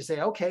excited. You say,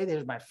 okay,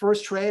 there's my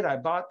first trade. I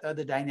bought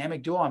the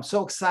dynamic duo. I'm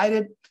so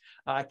excited.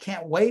 I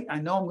can't wait.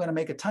 I know I'm going to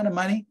make a ton of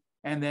money.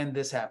 And then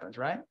this happens,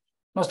 right?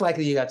 Most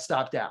likely you got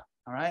stopped out,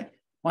 all right?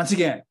 Once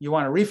again, you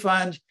want a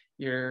refund.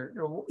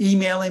 You're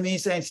emailing me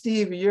saying,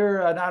 Steve,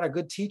 you're not a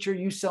good teacher.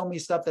 You sell me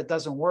stuff that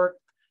doesn't work.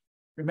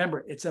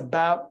 Remember, it's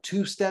about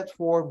 2 steps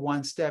forward,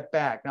 1 step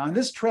back. Now, in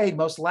this trade,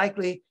 most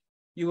likely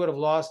you would have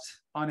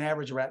lost on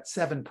average about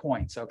 7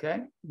 points,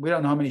 okay? We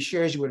don't know how many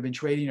shares you would have been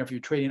trading or if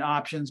you're trading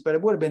options, but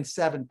it would have been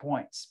 7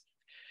 points.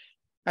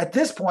 At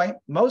this point,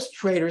 most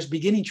traders,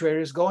 beginning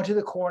traders, go into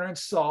the corner and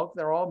sulk.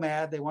 They're all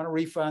mad. They want a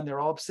refund. They're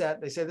all upset.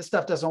 They say, this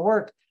stuff doesn't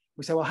work.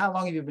 We say, well, how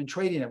long have you been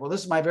trading it? Well,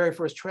 this is my very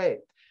first trade.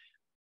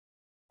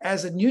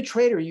 As a new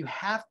trader, you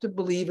have to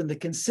believe in the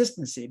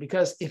consistency,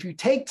 because if you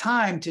take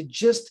time to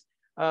just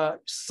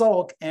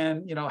sulk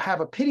and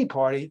have a pity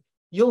party,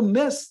 you'll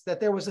miss that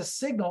there was a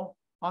signal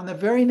on the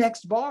very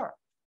next bar.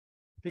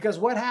 Because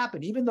what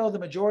happened, even though the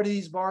majority of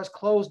these bars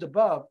closed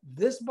above,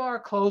 this bar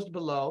closed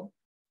below.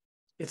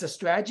 It's a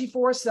strategy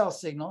for a sell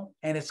signal,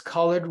 and it's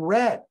colored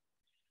red.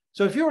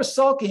 So if you were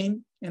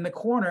sulking in the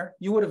corner,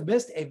 you would have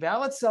missed a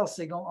valid sell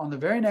signal on the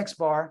very next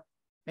bar,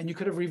 and you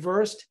could have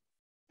reversed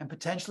and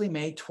potentially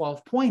made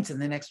 12 points in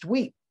the next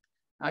week.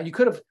 You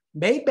could have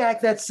made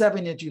back that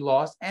 7 that you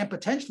lost and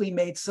potentially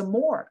made some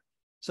more.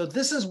 So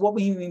this is what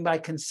we mean by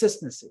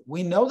consistency.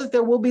 We know that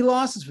there will be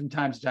losses from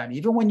time to time,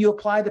 even when you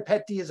apply the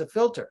PET-D as a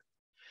filter.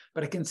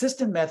 But a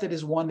consistent method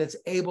is one that's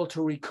able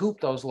to recoup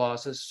those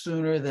losses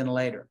sooner than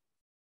later.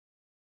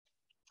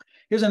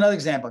 Here's another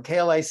example,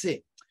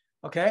 KLAC,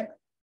 okay?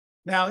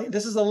 Now,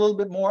 this is a little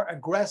bit more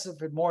aggressive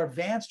for more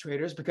advanced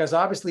traders, because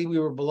obviously we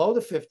were below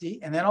the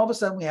 50, and then all of a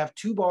sudden we have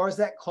 2 bars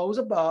that close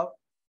above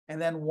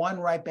and then 1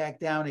 right back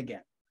down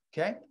again,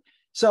 okay?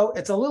 So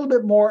it's a little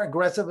bit more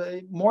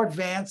aggressive, more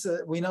advanced.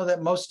 We know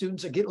that most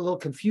students are getting a little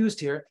confused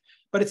here,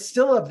 but it's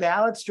still a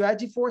valid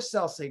strategy for a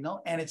sell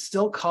signal, and it's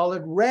still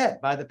colored red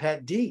by the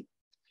PET-D.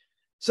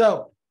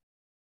 So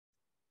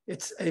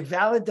it's a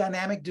valid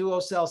dynamic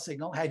duo sell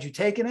signal. Had you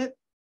taken it,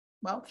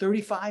 well,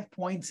 35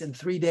 points in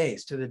 3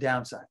 days to the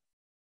downside.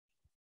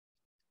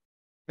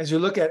 As you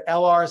look at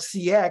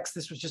LRCX,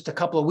 this was just a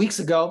couple of weeks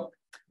ago.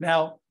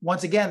 Now,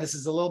 once again, this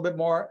is a little bit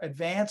more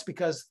advanced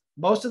because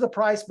most of the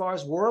price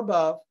bars were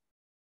above,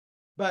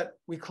 but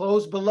we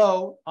closed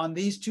below on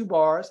these 2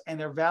 bars, and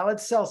they're valid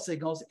sell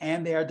signals,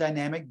 and they are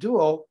dynamic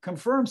duo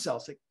confirmed sell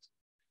signals.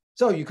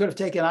 So you could have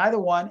taken either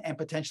one and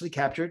potentially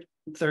captured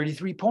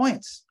 33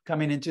 points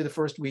coming into the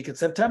first week of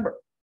September.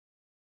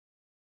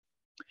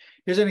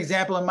 Here's an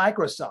example in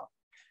Microsoft.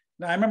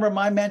 Now, I remember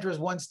my mentors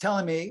once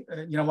telling me,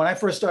 when I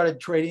first started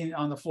trading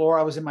on the floor,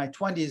 I was in my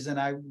 20s, and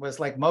I was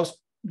like most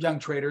young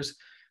traders.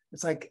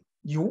 It's like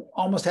you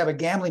almost have a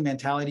gambling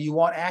mentality. You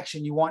want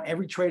action. You want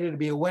every trader to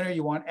be a winner.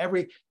 You want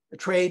every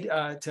trade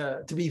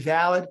to be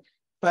valid.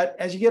 But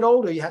as you get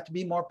older, you have to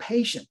be more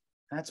patient.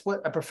 That's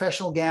what a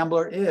professional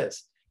gambler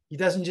is. He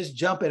doesn't just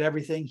jump at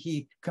everything.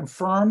 He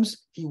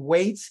confirms, he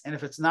waits, and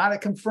if it's not a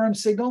confirmed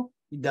signal,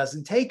 he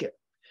doesn't take it.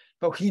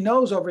 But he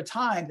knows over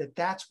time that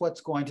that's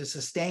what's going to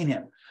sustain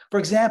him. For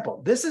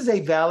example, this is a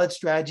valid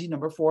strategy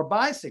number 4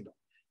 buy signal.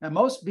 Now,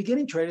 most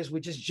beginning traders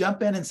would just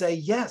jump in and say,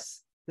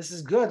 yes, this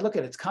is good. Look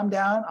at it. It's come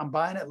down. I'm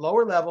buying at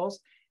lower levels.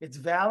 It's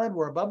valid.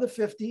 We're above the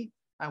 50.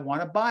 I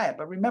want to buy it.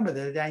 But remember,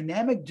 the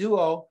dynamic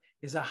duo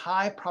is a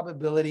high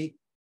probability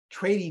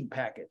trading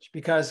package,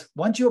 because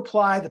once you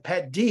apply the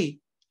PET-D,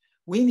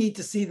 we need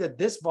to see that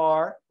this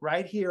bar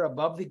right here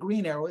above the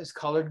green arrow is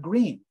colored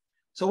green.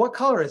 So what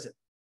color is it?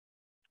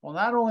 Well,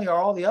 not only are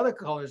all the other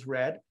colors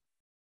red,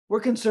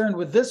 we're concerned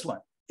with this one.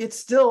 It's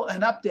still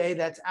an up day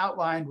that's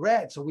outlined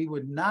red, so we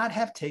would not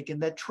have taken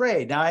that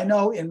trade. Now, I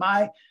know in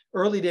my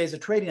early days of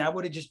trading, I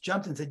would have just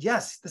jumped and said,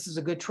 yes, this is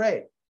a good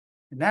trade.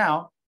 And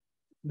now,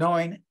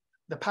 knowing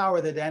the power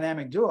of the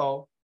dynamic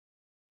duo,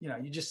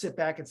 you just sit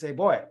back and say,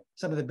 boy,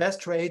 some of the best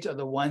trades are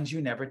the ones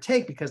you never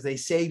take because they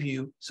save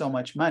you so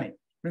much money.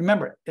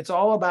 Remember, it's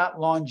all about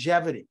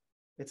longevity.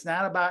 It's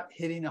not about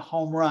hitting a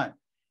home run.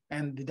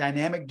 And the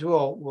dynamic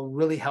duo will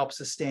really help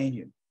sustain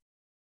you.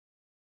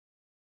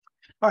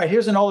 All right,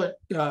 here's an old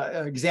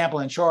example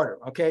in charter,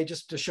 okay,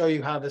 just to show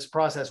you how this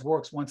process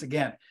works once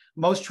again.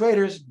 Most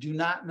traders do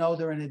not know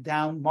they're in a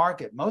down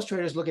market. Most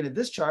traders looking at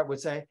this chart would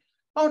say,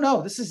 oh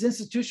no, this is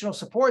institutional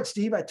support,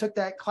 Steve. I took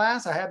that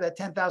class. I have that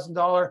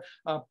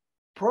 $10,000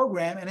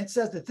 program, and it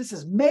says that this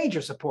is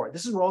major support.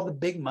 This is where all the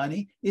big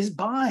money is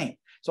buying.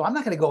 So I'm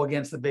not going to go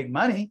against the big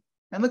money.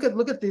 And look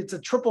at it's a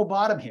triple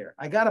bottom here.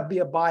 I got to be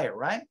a buyer,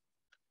 right?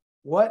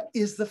 What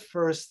is the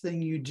first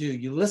thing you do?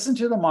 You listen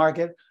to the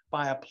market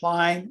by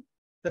applying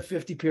the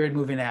 50-period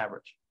moving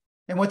average.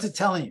 And what's it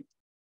telling you?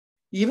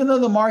 Even though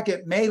the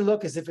market may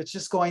look as if it's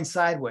just going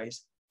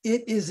sideways,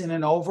 it is in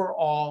an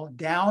overall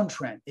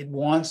downtrend. It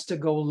wants to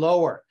go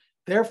lower.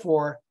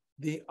 Therefore,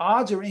 the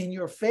odds are in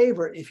your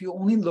favor if you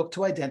only look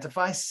to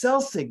identify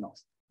sell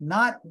signals,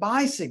 not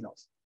buy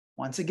signals.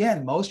 Once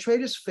again, most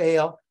traders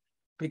fail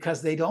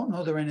because they don't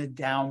know they're in a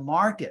down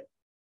market.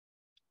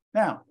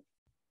 Now,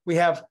 we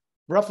have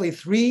roughly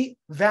 3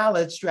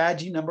 valid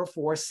strategy number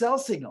 4 sell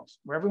signals,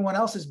 where everyone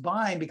else is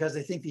buying because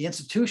they think the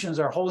institutions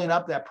are holding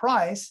up that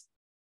price.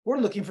 We're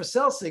looking for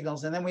sell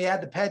signals, and then we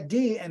add the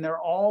PET-D, and they're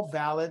all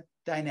valid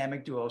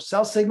dynamic duo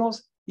sell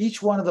signals.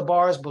 Each one of the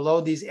bars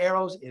below these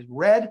arrows is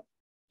red.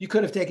 You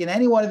could have taken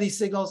any one of these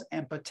signals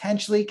and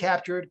potentially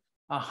captured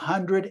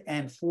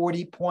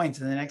 140 points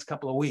in the next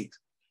couple of weeks.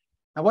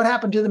 Now, what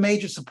happened to the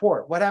major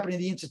support? What happened to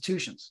the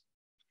institutions?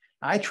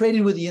 I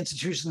traded with the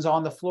institutions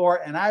on the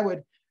floor, and I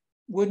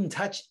wouldn't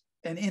touch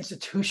an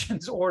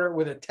institution's order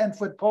with a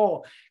 10-foot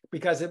pole,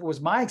 because it was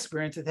my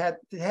experience. It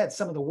had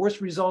some of the worst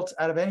results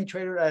out of any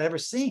trader I'd ever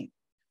seen.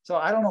 So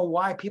I don't know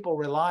why people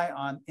rely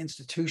on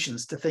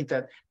institutions to think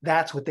that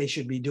that's what they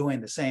should be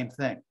doing, the same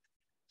thing.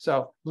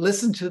 So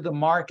listen to the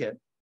market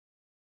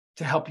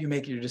to help you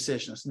make your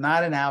decisions,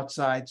 not an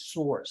outside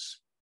source.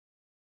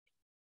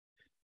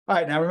 All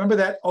right, now remember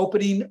that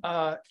opening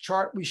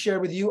chart we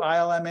shared with you,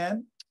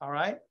 ILMN, all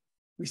right?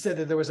 We said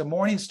that there was a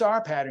morning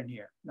star pattern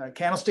here. Now,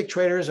 candlestick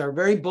traders are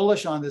very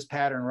bullish on this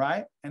pattern,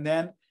 right? And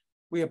then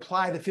we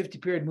apply the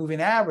 50-period moving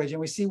average, and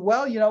we see,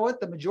 well, you know what?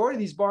 The majority of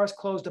these bars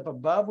closed up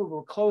above. We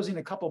were closing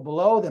a couple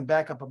below, then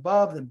back up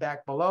above, then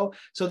back below.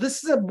 So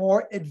this is a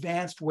more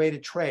advanced way to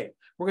trade.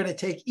 We're going to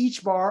take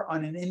each bar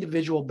on an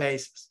individual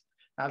basis.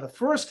 Now, the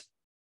first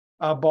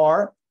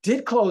bar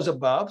did close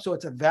above, so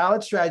it's a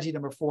valid strategy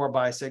number 4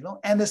 buy signal.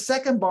 And the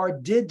second bar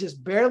did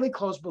just barely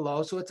close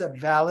below, so it's a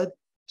valid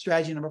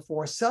strategy number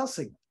 4 sell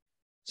signal.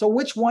 So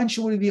which one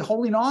should we be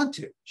holding on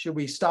to? Should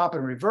we stop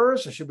and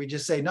reverse, or should we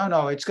just say,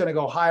 no, it's going to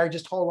go higher,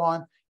 just hold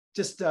on,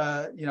 just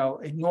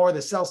ignore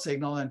the sell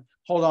signal and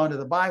hold on to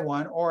the buy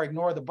one, or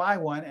ignore the buy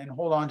one and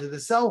hold on to the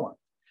sell one?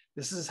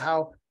 This is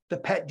how the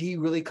PET-D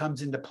really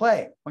comes into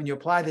play. When you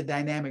apply the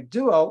dynamic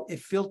duo, it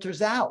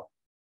filters out.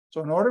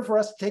 So in order for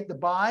us to take the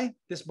buy,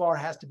 this bar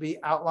has to be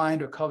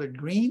outlined or colored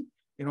green.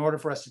 In order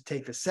for us to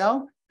take the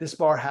sell, this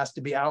bar has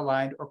to be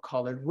outlined or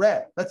colored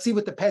red. Let's see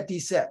what the PET-D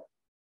said.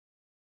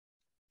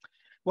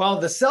 Well,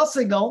 the sell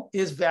signal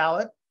is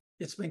valid.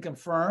 It's been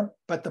confirmed,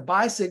 but the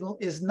buy signal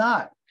is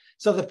not.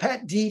 So the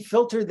PET-D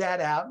filtered that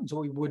out, and so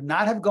we would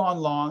not have gone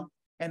long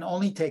and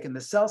only taken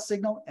the sell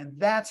signal, and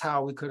that's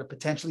how we could have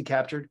potentially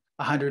captured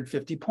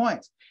 150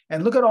 points.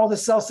 And look at all the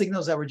sell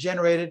signals that were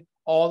generated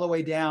all the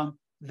way down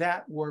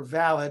that were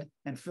valid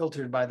and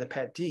filtered by the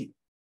PET-D.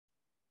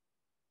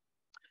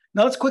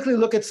 Now let's quickly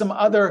look at some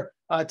other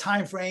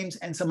time frames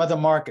and some other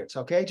markets,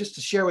 okay? Just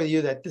to share with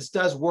you that this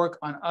does work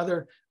on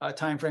other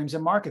time frames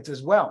and markets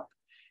as well.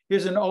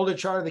 Here's an older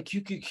chart of the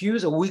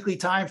QQQs, a weekly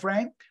time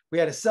frame. We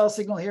had a sell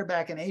signal here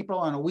back in April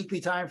on a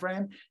weekly time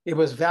frame. It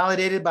was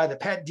validated by the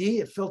PET-D.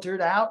 It filtered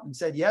out and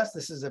said, yes,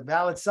 this is a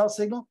valid sell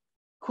signal.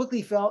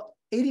 Quickly fell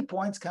 80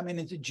 points coming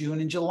into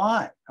June and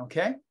July,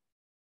 okay?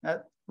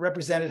 That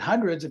represented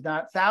hundreds, if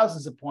not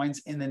thousands of points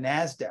in the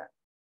NASDAQ.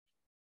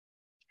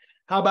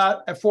 How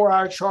about a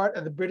 4-hour chart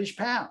of the British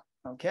pound?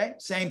 Okay,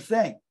 same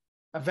thing.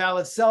 A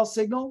valid sell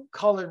signal,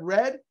 colored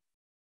red.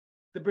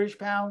 The British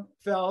pound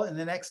fell in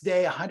the next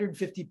day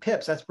 150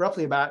 pips. That's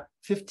roughly about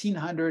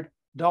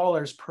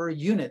 $1,500 per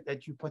unit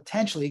that you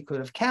potentially could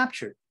have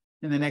captured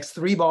in the next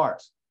 3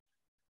 bars.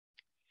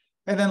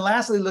 And then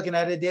lastly, looking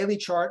at a daily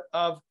chart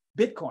of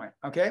Bitcoin,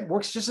 okay?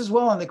 Works just as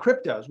well on the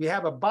cryptos. We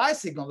have a buy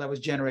signal that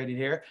was generated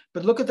here,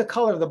 but look at the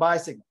color of the buy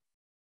signal.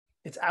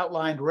 It's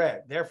outlined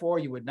red. Therefore,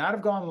 you would not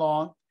have gone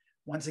long.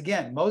 Once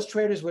again, most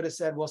traders would have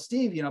said, well,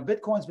 Steve,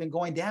 Bitcoin's been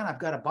going down.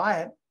 I've got to buy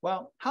it.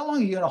 Well, how long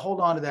are you going to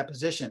hold on to that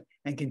position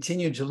and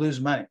continue to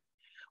lose money?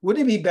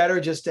 Wouldn't it be better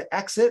just to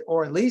exit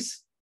or at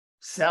least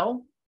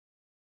sell?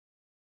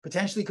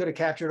 Potentially could have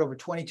captured over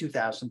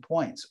 22,000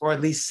 points, or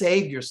at least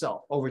saved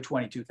yourself over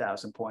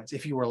 22,000 points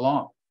if you were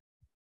long.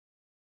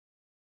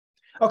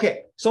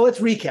 Okay, so let's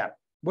recap.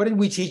 What did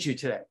we teach you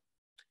today?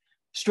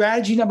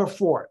 Strategy number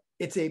 4,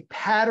 it's a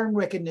pattern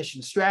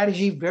recognition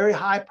strategy, very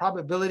high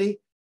probability,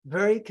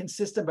 very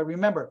consistent. But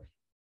remember,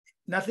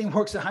 nothing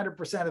works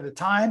 100% of the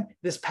time.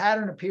 This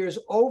pattern appears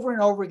over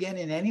and over again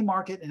in any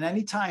market, in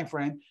any time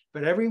frame,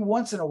 but every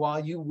once in a while,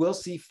 you will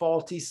see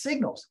faulty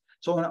signals.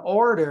 So in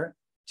order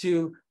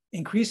to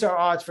increase our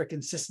odds for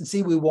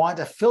consistency, we want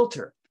a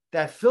filter.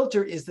 That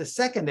filter is the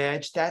second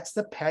edge. That's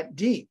the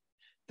PET-D.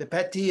 The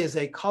PET-D is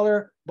a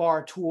color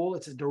bar tool.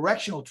 It's a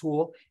directional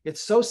tool.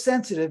 It's so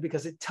sensitive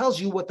because it tells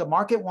you what the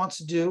market wants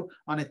to do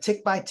on a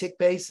tick-by-tick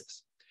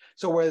basis.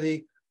 So where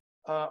the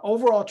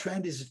overall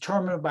trend is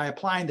determined by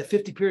applying the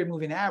 50-period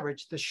moving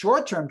average, the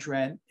short-term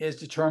trend is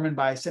determined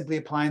by simply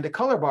applying the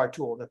color bar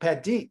tool, the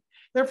PET-D.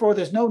 Therefore,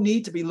 there's no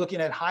need to be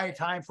looking at higher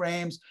time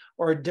frames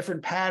or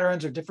different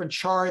patterns or different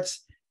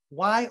charts.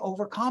 Why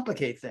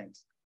overcomplicate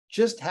things?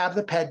 Just have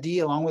the PET-D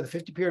along with the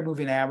 50-period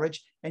moving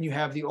average, and you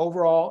have the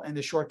overall and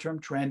the short-term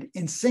trend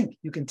in sync.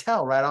 You can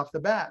tell right off the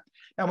bat.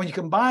 Now, when you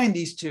combine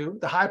these two,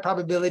 the high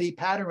probability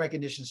pattern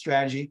recognition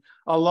strategy,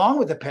 along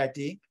with the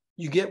PET-D,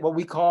 you get what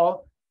we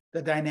call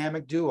the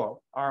dynamic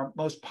duo, our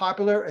most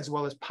popular as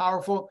well as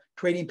powerful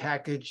trading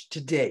package to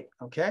date,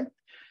 okay?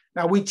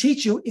 Now, we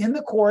teach you in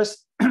the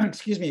course,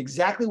 excuse me,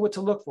 exactly what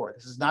to look for.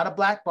 This is not a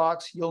black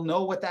box. You'll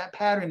know what that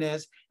pattern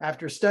is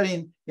after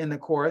studying in the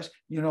course.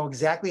 You know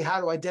exactly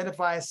how to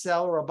identify a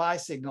sell or a buy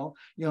signal.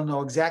 You'll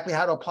know exactly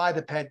how to apply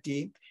the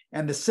PET-D.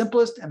 And the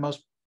simplest and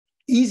most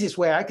easiest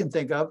way I can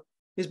think of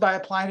is by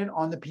applying it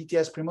on the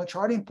PTS Primo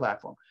Charting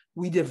Platform.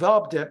 We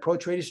developed a Pro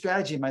Trader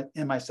strategy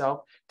and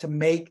myself to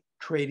make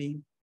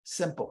trading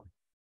simple.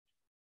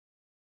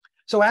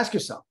 So ask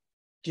yourself,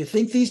 do you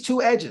think these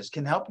two edges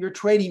can help your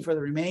trading for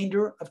the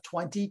remainder of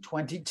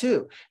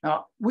 2022?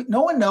 Now,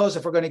 no one knows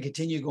if we're going to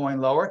continue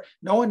going lower.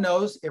 No one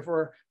knows if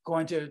we're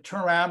going to turn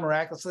around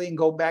miraculously and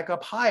go back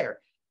up higher.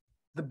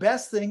 The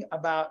best thing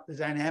about the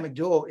dynamic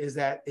duo is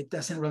that it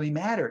doesn't really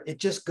matter. It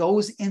just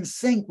goes in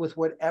sync with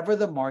whatever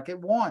the market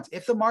wants.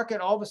 If the market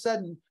all of a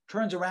sudden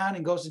turns around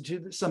and goes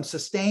into some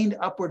sustained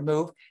upward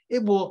move,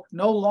 it will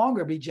no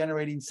longer be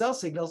generating sell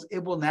signals.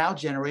 It will now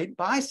generate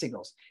buy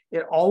signals.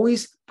 It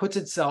always puts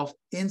itself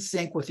in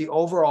sync with the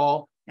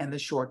overall and the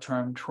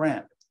short-term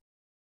trend.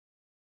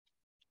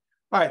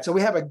 All right, so we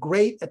have a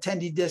great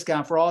attendee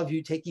discount for all of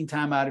you taking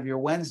time out of your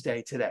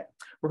Wednesday today.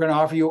 We're going to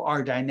offer you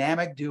our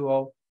dynamic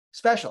duo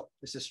special.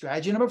 This is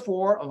strategy number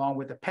 4, along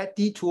with the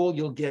PET-D tool.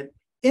 You'll get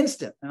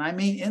instant, and I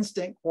mean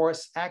instant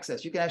course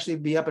access. You can actually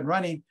be up and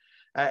running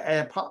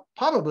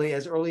probably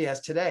as early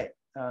as today,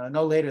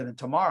 no later than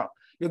tomorrow.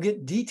 You'll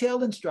get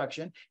detailed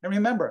instruction. And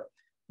remember,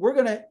 we're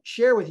going to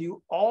share with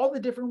you all the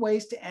different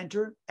ways to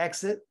enter,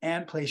 exit,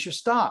 and place your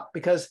stop,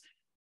 because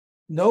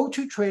no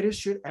two traders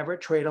should ever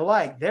trade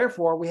alike.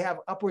 Therefore, we have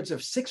upwards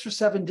of 6 or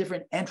 7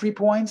 different entry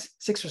points,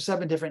 6 or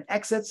 7 different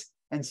exits,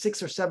 and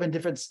 6 or 7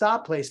 different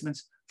stop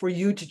placements for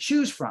you to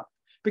choose from,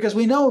 because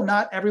we know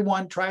not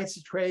everyone tries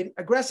to trade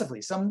aggressively.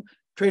 Some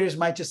traders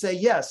might just say,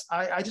 yes,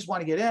 I just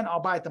want to get in, I'll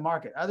buy at the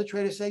market. Other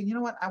traders say, you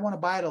know what, I want to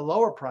buy at a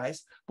lower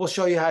price. We'll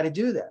show you how to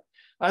do that.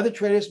 Other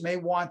traders may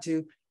want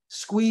to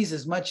squeeze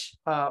as much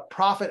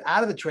profit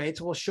out of the trade,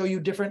 so we'll show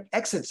you different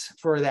exits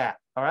for that,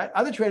 all right?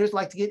 Other traders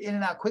like to get in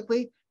and out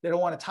quickly. They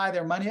don't want to tie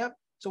their money up,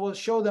 so we'll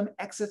show them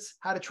exits,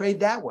 how to trade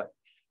that way.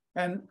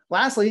 And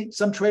lastly,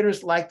 some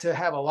traders like to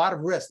have a lot of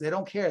risk. They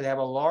don't care. They have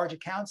a large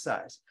account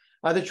size.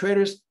 Other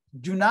traders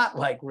do not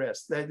like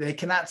risk. They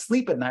cannot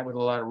sleep at night with a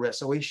lot of risk.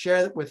 So we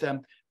share with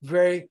them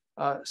very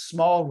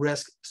small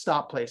risk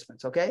stop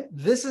placements, okay?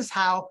 This is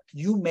how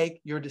you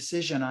make your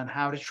decision on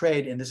how to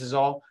trade, and this is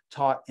all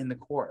taught in the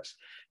course.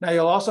 Now,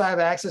 you'll also have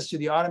access to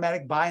the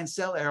automatic buy and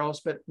sell arrows,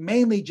 but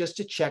mainly just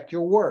to check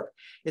your work.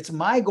 It's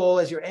my goal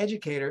as your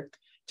educator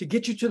to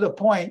get you to the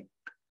point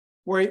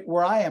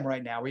where I am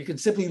right now, where you can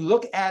simply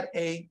look at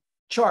a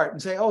chart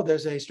and say, oh,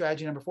 there's a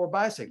strategy number 4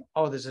 buy signal.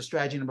 Oh, there's a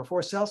strategy number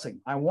 4 sell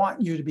signal. I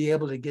want you to be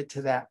able to get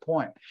to that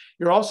point.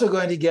 You're also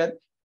going to get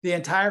the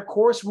entire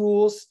course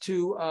rules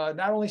to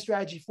not only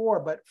strategy 4,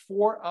 but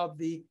 4 of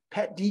the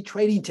PET-D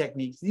trading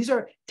techniques. These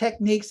are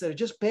techniques that are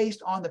just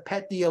based on the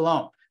PET-D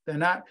alone. They're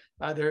not,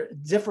 they're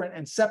different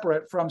and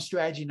separate from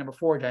strategy number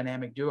 4,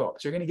 dynamic duo.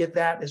 So you're going to get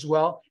that as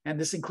well. And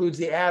this includes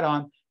the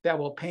add-on that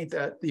will paint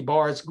the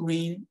bars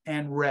green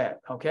and red,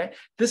 okay?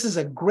 This is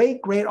a great,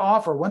 great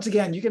offer. Once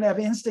again, you can have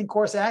instant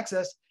course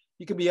access.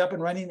 You can be up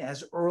and running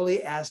as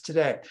early as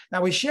today.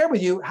 Now, we share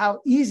with you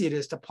how easy it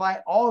is to apply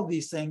all of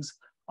these things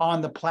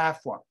on the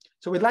platform.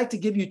 So we'd like to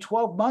give you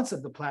 12 months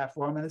of the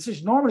platform, and this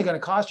is normally going to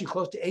cost you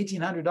close to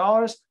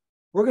 $1,800.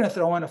 We're going to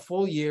throw in a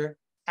full year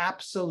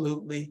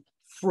absolutely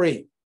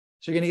free.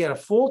 So you're going to get a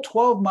full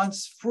 12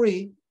 months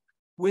free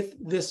with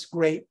this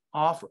great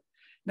offer.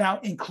 Now,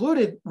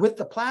 included with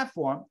the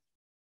platform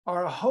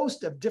are a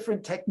host of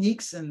different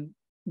techniques and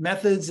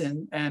methods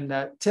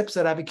and tips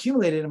that I've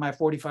accumulated in my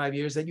 45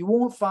 years that you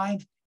won't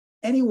find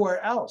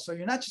anywhere else. So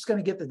you're not just going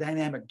to get the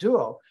dynamic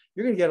duo,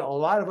 you're going to get a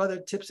lot of other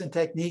tips and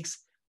techniques,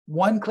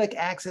 one-click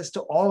access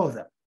to all of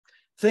them.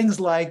 Things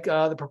like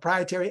the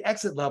proprietary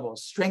exit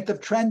levels, strength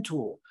of trend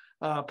tool,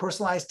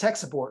 personalized tech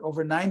support,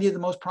 over 90 of the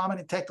most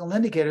prominent technical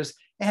indicators,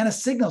 and a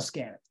signal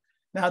scanner.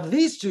 Now,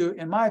 these two,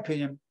 in my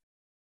opinion,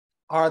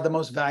 are the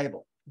most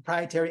valuable.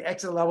 Proprietary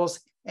exit levels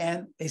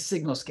and a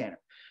signal scanner,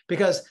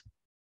 because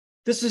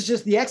this is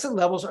just, the exit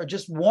levels are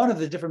just one of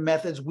the different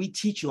methods we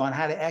teach you on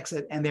how to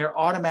exit, and they're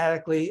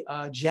automatically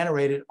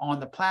generated on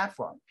the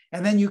platform.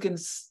 And then you can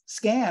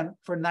scan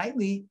for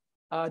nightly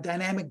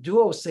dynamic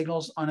duo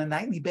signals on a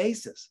nightly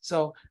basis.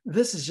 So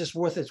this is just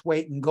worth its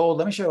weight in gold.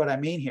 Let me show you what I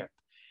mean here.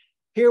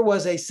 Here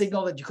was a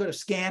signal that you could have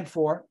scanned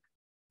for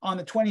on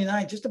the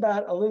 29th, just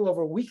about a little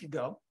over a week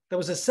ago. There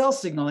was a sell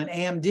signal in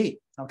AMD,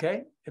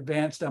 okay,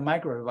 advanced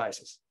micro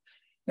devices.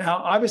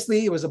 Now,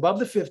 obviously, it was above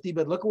the 50,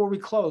 but look at where we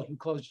closed. We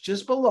closed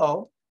just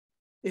below.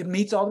 It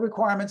meets all the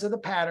requirements of the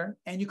pattern,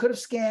 and you could have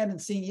scanned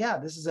and seen, yeah,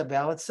 this is a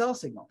valid sell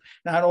signal.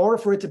 Now, in order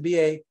for it to be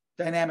a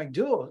dynamic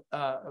duo,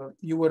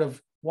 you would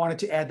have wanted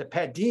to add the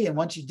PET-D, and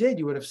once you did,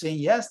 you would have seen,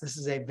 yes, this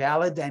is a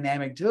valid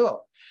dynamic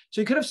duo.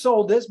 So you could have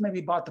sold this,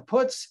 maybe bought the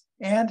puts,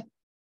 and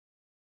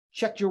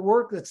checked your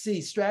work. Let's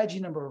see, strategy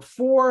number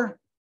 4,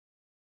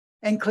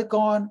 and click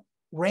on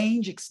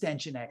range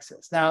extension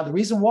exits. Now, the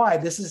reason why,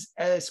 this is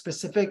a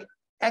specific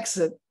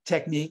exit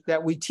technique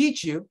that we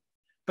teach you,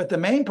 but the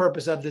main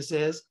purpose of this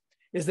is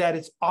that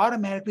it's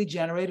automatically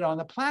generated on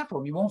the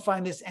platform. You won't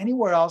find this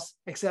anywhere else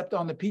except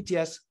on the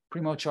PTS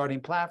Primo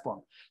Charting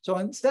Platform. So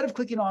instead of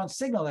clicking on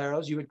signal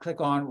arrows, you would click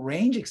on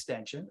range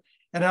extension,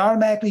 and it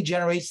automatically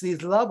generates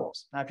these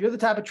levels. Now, if you're the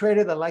type of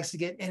trader that likes to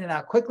get in and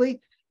out quickly,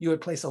 you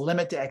would place a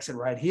limit to exit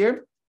right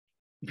here.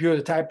 If you're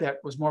the type that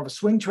was more of a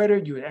swing trader,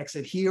 you would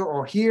exit here,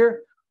 or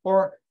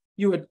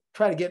you would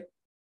try to get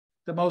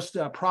the most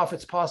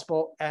profits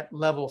possible at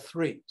level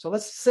 3. So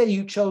let's say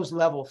you chose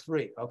level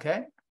 3,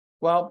 okay?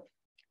 Well,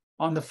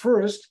 on the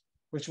 1st,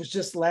 which was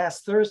just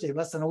last Thursday,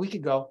 less than a week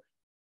ago,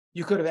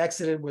 you could have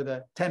exited with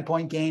a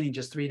 10-point gain in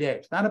just 3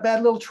 days. Not a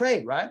bad little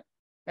trade, right?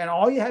 And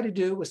all you had to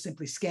do was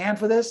simply scan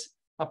for this,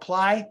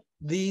 apply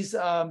these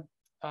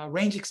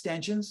range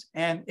extensions,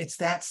 and it's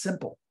that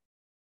simple.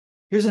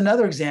 Here's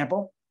another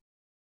example.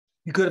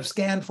 You could have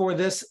scanned for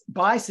this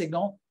buy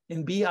signal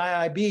in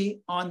BIIB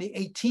on the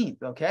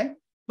 18th, okay?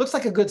 Looks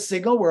like a good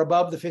signal. We're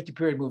above the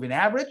 50-period moving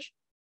average.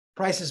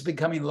 Price is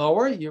becoming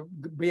lower. You'll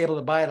be able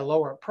to buy at a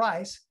lower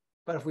price.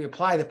 But if we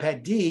apply the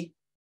PET-D,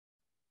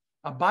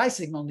 a buy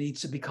signal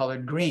needs to be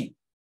colored green.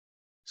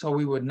 So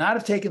we would not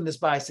have taken this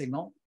buy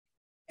signal.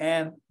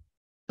 And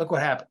look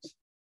what happens.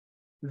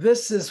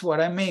 This is what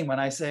I mean when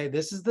I say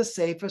this is the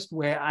safest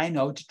way I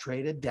know to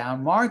trade a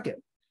down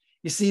market.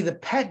 You see, the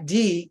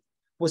PET-D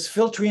was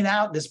filtering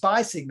out this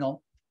buy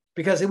signal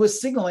because it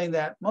was signaling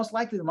that most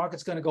likely the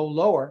market's going to go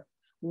lower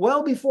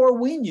well before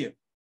we knew.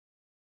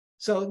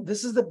 So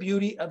this is the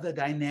beauty of the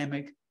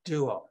dynamic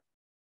duo.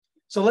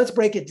 So let's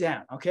break it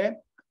down, okay?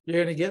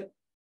 You're going to get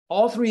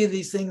all 3 of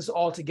these things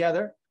all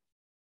together.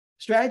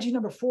 Strategy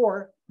number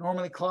 4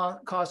 normally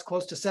costs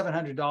close to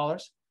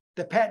 $700.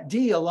 The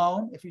PET-D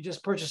alone, if you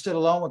just purchased it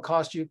alone, would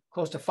cost you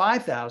close to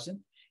 $5,000.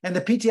 And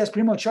the PTS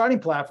Primo Charting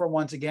Platform,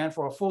 once again,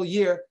 for a full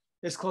year,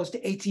 is close to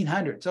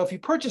 $1,800. So if you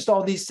purchased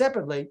all these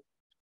separately,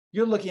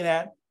 you're looking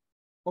at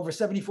over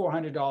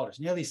 $7,400,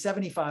 nearly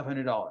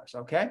 $7,500,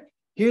 okay?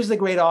 Here's the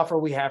great offer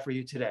we have for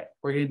you today.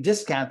 We're going to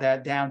discount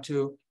that down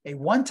to a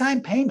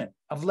one-time payment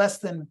of less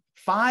than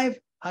 $500,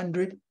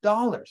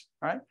 all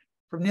right?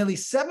 From nearly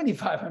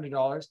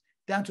 $7,500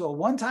 down to a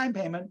one-time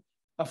payment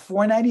of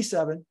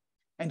 $497,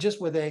 and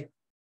just with a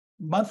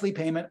monthly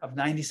payment of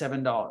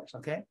 $97,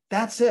 okay?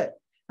 That's it.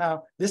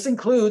 Now, this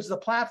includes the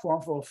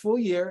platform for a full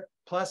year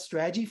plus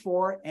Strategy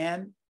 4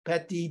 and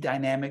PET-D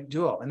Dynamic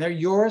Duo, and they're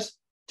yours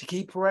to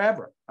keep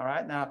forever, all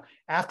right? Now,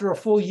 after a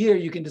full year,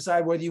 you can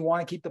decide whether you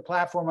want to keep the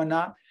platform or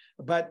not,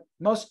 but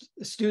most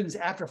students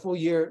after a full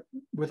year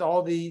with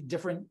all the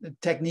different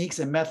techniques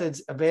and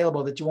methods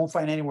available that you won't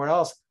find anywhere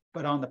else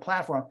but on the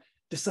platform,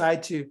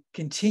 decide to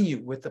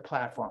continue with the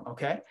platform,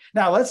 okay?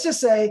 Now, let's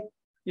just say,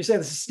 you say,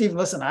 this is Stephen,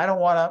 listen, I don't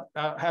want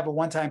to have a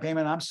one-time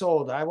payment. I'm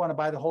sold. I want to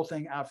buy the whole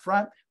thing out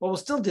front. Well, we'll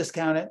still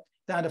discount it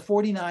down to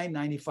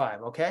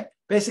 $49.95, okay?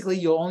 Basically,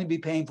 you'll only be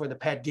paying for the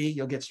PET-D.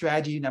 You'll get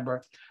strategy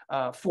number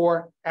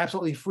 4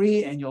 absolutely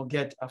free, and you'll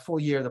get a full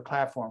year of the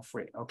platform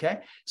free,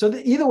 okay? So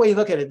either way you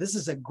look at it, this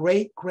is a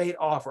great, great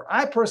offer.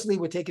 I personally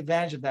would take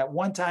advantage of that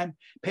one-time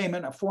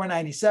payment of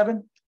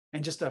 $497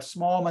 and just a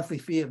small monthly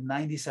fee of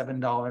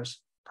 $97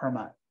 per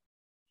month.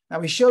 Now,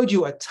 we showed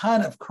you a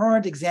ton of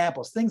current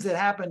examples, things that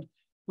happened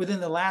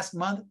within the last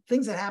month,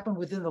 things that happened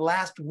within the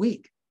last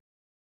week.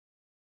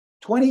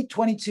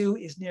 2022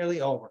 is nearly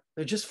over.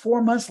 There's just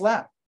 4 months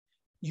left.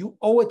 You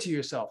owe it to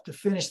yourself to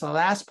finish the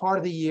last part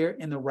of the year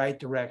in the right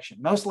direction.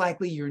 Most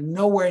likely, you're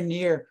nowhere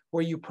near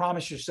where you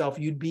promised yourself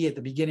you'd be at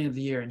the beginning of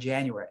the year in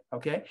January,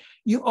 okay?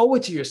 You owe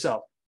it to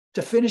yourself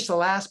to finish the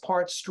last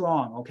part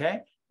strong, okay?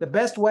 The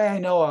best way I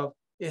know of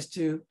is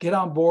to get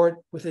on board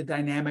with a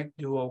Dynamic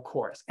Duo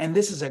course. And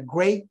this is a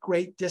great,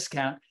 great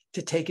discount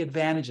to take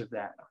advantage of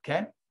that,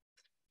 okay?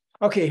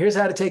 Okay, here's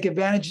how to take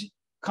advantage.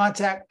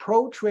 Contact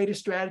Pro Trader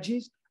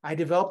Strategies. I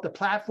developed the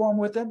platform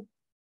with them.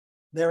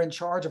 They're in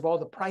charge of all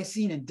the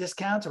pricing and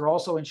discounts, are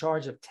also in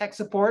charge of tech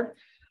support.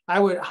 I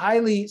would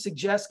highly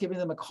suggest giving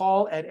them a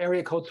call at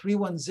area code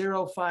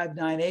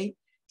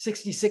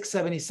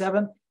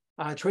 310-598-6677.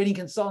 Trading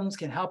consultants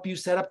can help you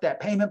set up that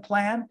payment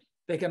plan.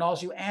 They can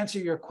also answer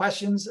your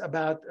questions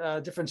about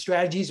different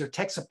strategies or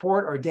tech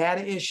support or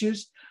data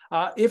issues.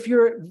 If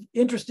you're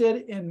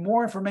interested in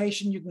more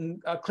information, you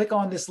can click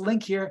on this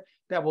link here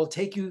that will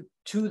take you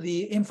to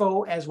the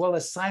info as well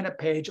as sign up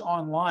page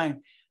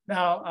online.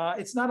 Now,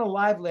 it's not a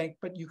live link,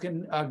 but you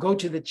can go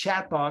to the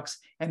chat box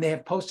and they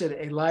have posted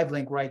a live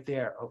link right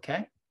there,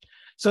 okay?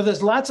 So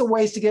there's lots of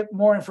ways to get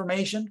more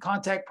information.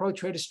 Contact Pro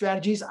Trader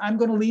Strategies. I'm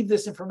going to leave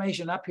this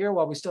information up here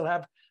while we still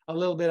have a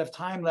little bit of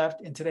time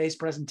left in today's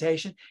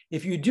presentation.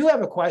 If you do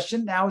have a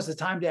question, now is the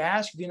time to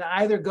ask. You can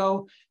either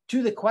go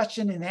to the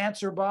question and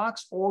answer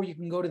box, or you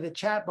can go to the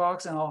chat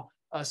box and I'll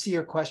see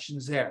your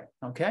questions there,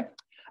 okay?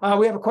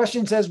 We have a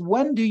question that says,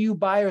 when do you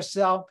buy or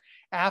sell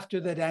after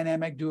the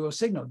dynamic duo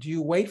signal? Do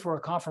you wait for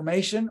a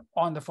confirmation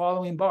on the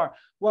following bar?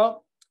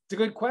 Well, it's a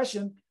good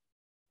question.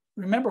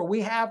 Remember,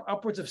 we have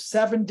upwards of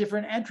 7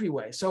 different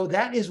entryways. So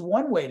that is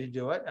one way to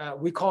do it.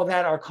 We call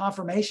that our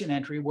confirmation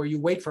entry, where you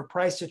wait for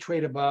price to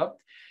trade above.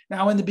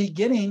 Now, in the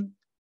beginning,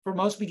 for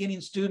most beginning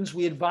students,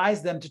 we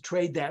advise them to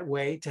trade that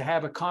way, to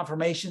have a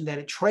confirmation that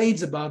it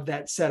trades above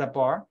that setup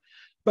bar.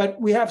 But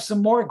we have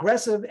some more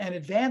aggressive and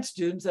advanced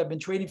students that have been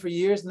trading for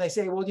years, and they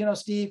say, well, you know,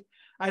 Steve,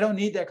 I don't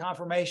need that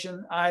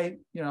confirmation. I,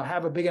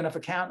 have a big enough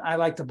account. I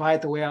like to buy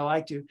it the way I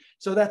like to.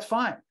 So that's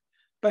fine.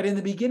 But in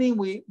the beginning,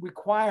 we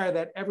require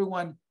that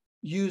everyone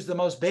use the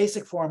most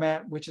basic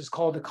format, which is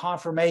called the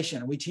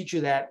confirmation. We teach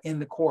you that in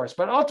the course.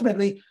 But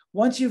ultimately,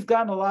 once you've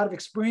gotten a lot of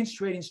experience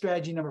trading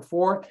strategy number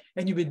 4,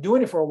 and you've been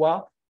doing it for a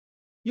while,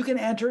 you can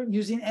enter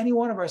using any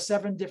one of our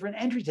 7 different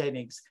entry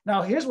techniques.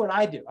 Now, here's what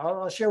I do.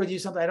 I'll share with you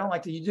something. I don't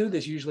like to do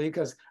this usually,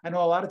 because I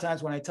know a lot of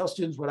times when I tell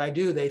students what I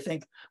do, they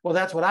think, well,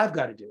 that's what I've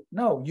got to do.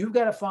 No, you've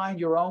got to find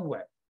your own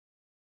way.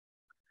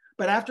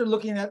 But after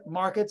looking at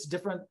markets,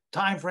 different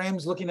time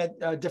frames, looking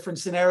at different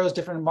scenarios,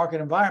 different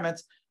market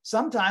environments,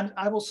 sometimes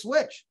I will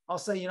switch. I'll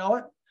say, you know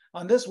what,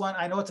 on this one,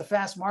 I know it's a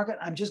fast market.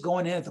 I'm just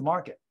going in at the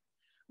market.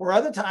 Or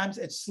other times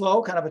it's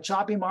slow, kind of a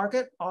choppy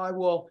market. I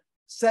will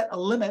set a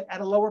limit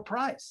at a lower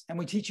price. And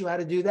we teach you how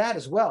to do that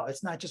as well.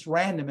 It's not just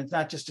random. It's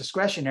not just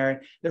discretionary.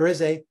 There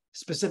is a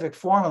specific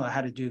formula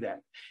how to do that.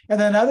 And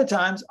then other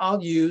times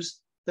I'll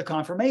use the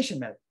confirmation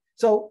method.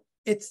 So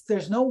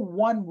there's no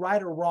one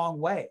right or wrong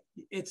way.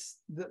 It's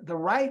the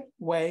right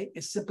way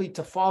is simply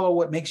to follow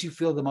what makes you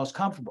feel the most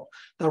comfortable.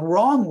 The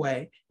wrong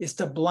way is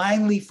to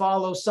blindly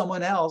follow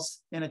someone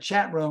else in a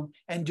chat room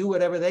and do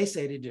whatever they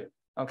say to do,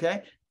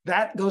 okay?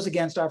 That goes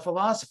against our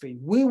philosophy.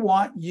 We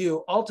want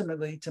you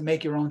ultimately to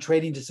make your own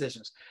trading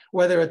decisions,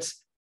 whether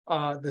it's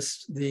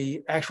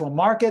the actual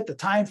market, the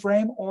time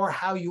frame, or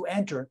how you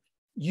enter.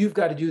 You've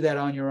got to do that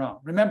on your own.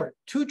 Remember,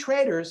 2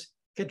 traders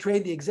can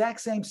trade the exact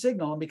same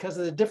signal, and because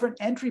of the different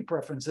entry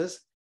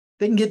preferences,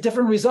 they can get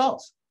different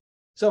results.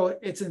 So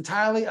it's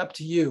entirely up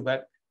to you,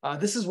 but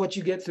this is what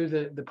you get through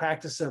the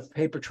practice of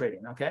paper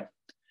trading, okay?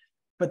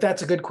 But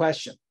that's a good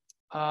question.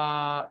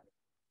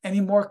 Any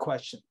more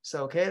questions?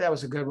 So, okay, that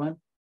was a good one.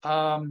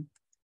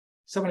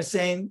 Someone is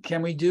saying,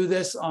 can we do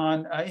this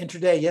on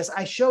intraday? Yes,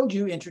 I showed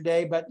you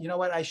intraday, but you know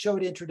what? I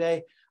showed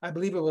intraday, I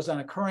believe it was on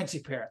a currency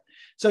pair.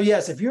 So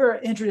yes, if you're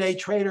an intraday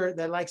trader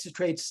that likes to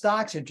trade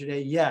stocks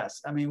intraday,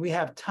 yes. I mean, we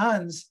have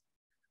tons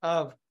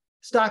of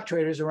stock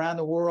traders around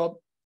the world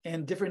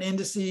in different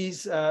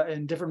indices,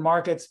 in different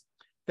markets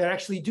that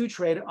actually do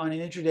trade on an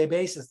intraday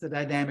basis, the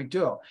dynamic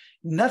duo.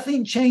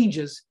 Nothing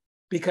changes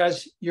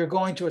because you're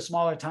going to a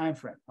smaller time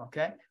frame,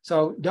 okay?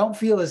 So don't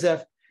feel as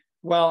if,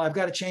 well, I've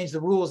got to change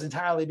the rules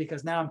entirely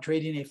because now I'm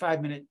trading a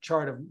 5-minute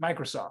chart of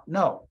Microsoft.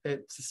 No,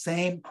 it's the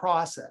same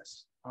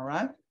process, all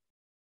right?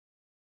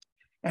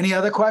 Any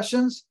other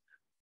questions?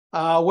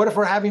 What if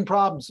we're having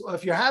problems? Well,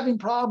 if you're having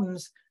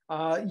problems,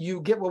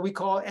 you get what we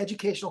call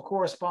educational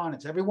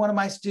correspondence. Every one of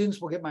my students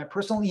will get my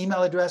personal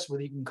email address where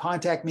you can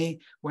contact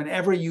me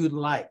whenever you'd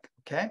like,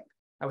 okay?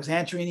 I was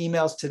answering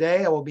emails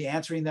today. I will be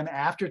answering them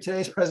after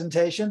today's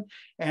presentation.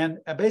 And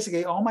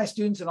basically all my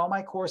students and all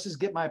my courses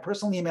get my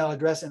personal email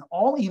address, and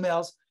all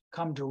emails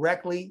come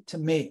directly to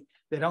me.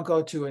 They don't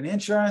go to an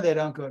intern. They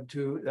don't go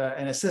to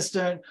an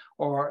assistant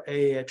or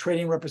a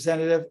trading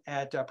representative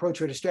at Pro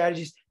Trader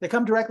Strategies. They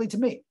come directly to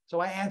me.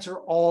 So I answer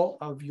all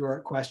of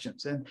your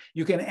questions. And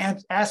you can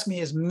ask me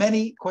as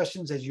many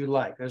questions as you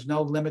like. There's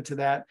no limit to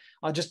that.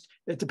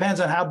 It depends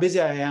on how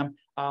busy I am.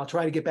 I'll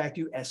try to get back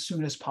to you as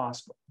soon as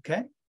possible,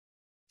 okay?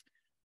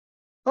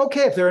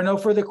 Okay, if there are no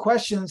further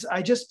questions,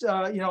 I just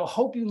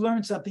hope you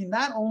learned something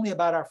not only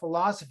about our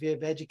philosophy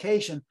of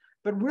education,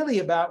 but really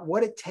about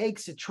what it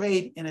takes to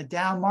trade in a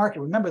down market.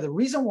 Remember, the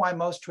reason why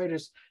most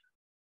traders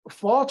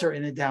falter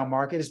in a down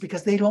market is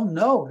because they don't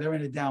know they're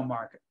in a down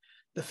market.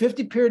 The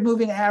 50-period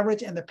moving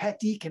average and the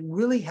PET-D can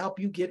really help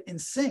you get in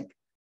sync.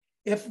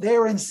 If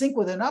they're in sync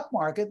with an up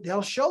market,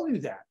 they'll show you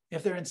that.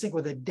 If they're in sync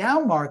with a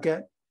down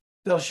market,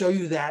 they'll show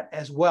you that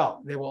as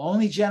well. They will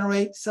only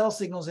generate sell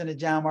signals in a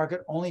down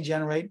market, only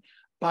generate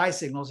buy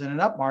signals in an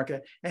up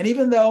market. And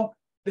even though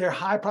they're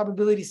high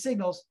probability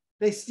signals,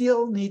 they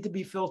still need to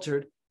be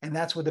filtered And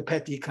that's where the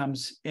PET-D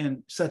comes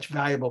in such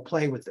valuable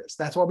play with this.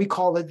 That's why we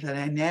call it the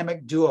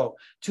dynamic duo.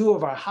 Two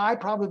of our high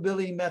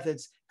probability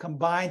methods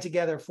combined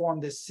together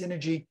form this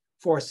synergy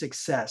for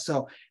success.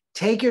 So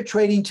take your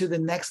trading to the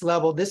next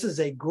level. This is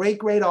a great,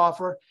 great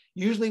offer.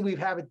 Usually we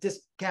have it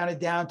discounted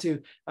down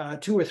to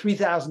 $2,000 or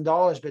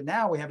 $3,000, but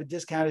now we have it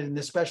discounted in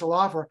this special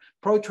offer.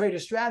 Pro Trader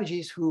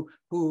Strategies, who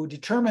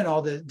determine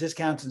all the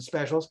discounts and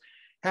specials,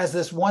 has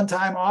this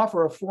one-time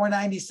offer of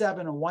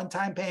 $497, a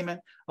one-time payment,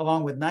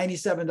 along with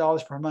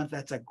 $97 per month.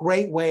 That's a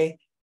great way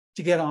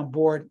to get on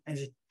board and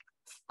to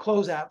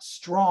close out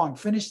strong,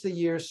 finish the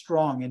year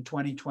strong in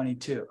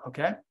 2022,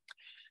 okay?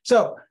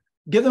 So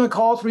give them a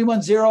call,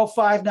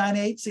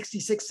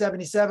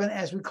 310-598-6677.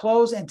 As we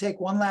close and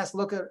take one last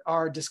look at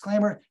our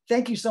disclaimer,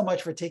 thank you so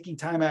much for taking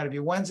time out of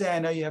your Wednesday. I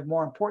know you have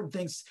more important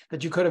things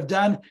that you could have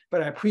done,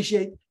 but I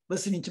appreciate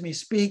listening to me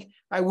speak.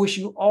 I wish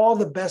you all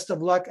the best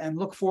of luck and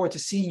look forward to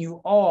seeing you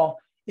all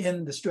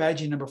in the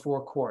Strategy Number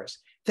 4 course.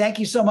 Thank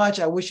you so much.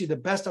 I wish you the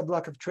best of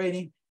luck of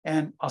trading,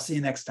 and I'll see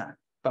you next time.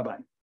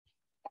 Bye-bye.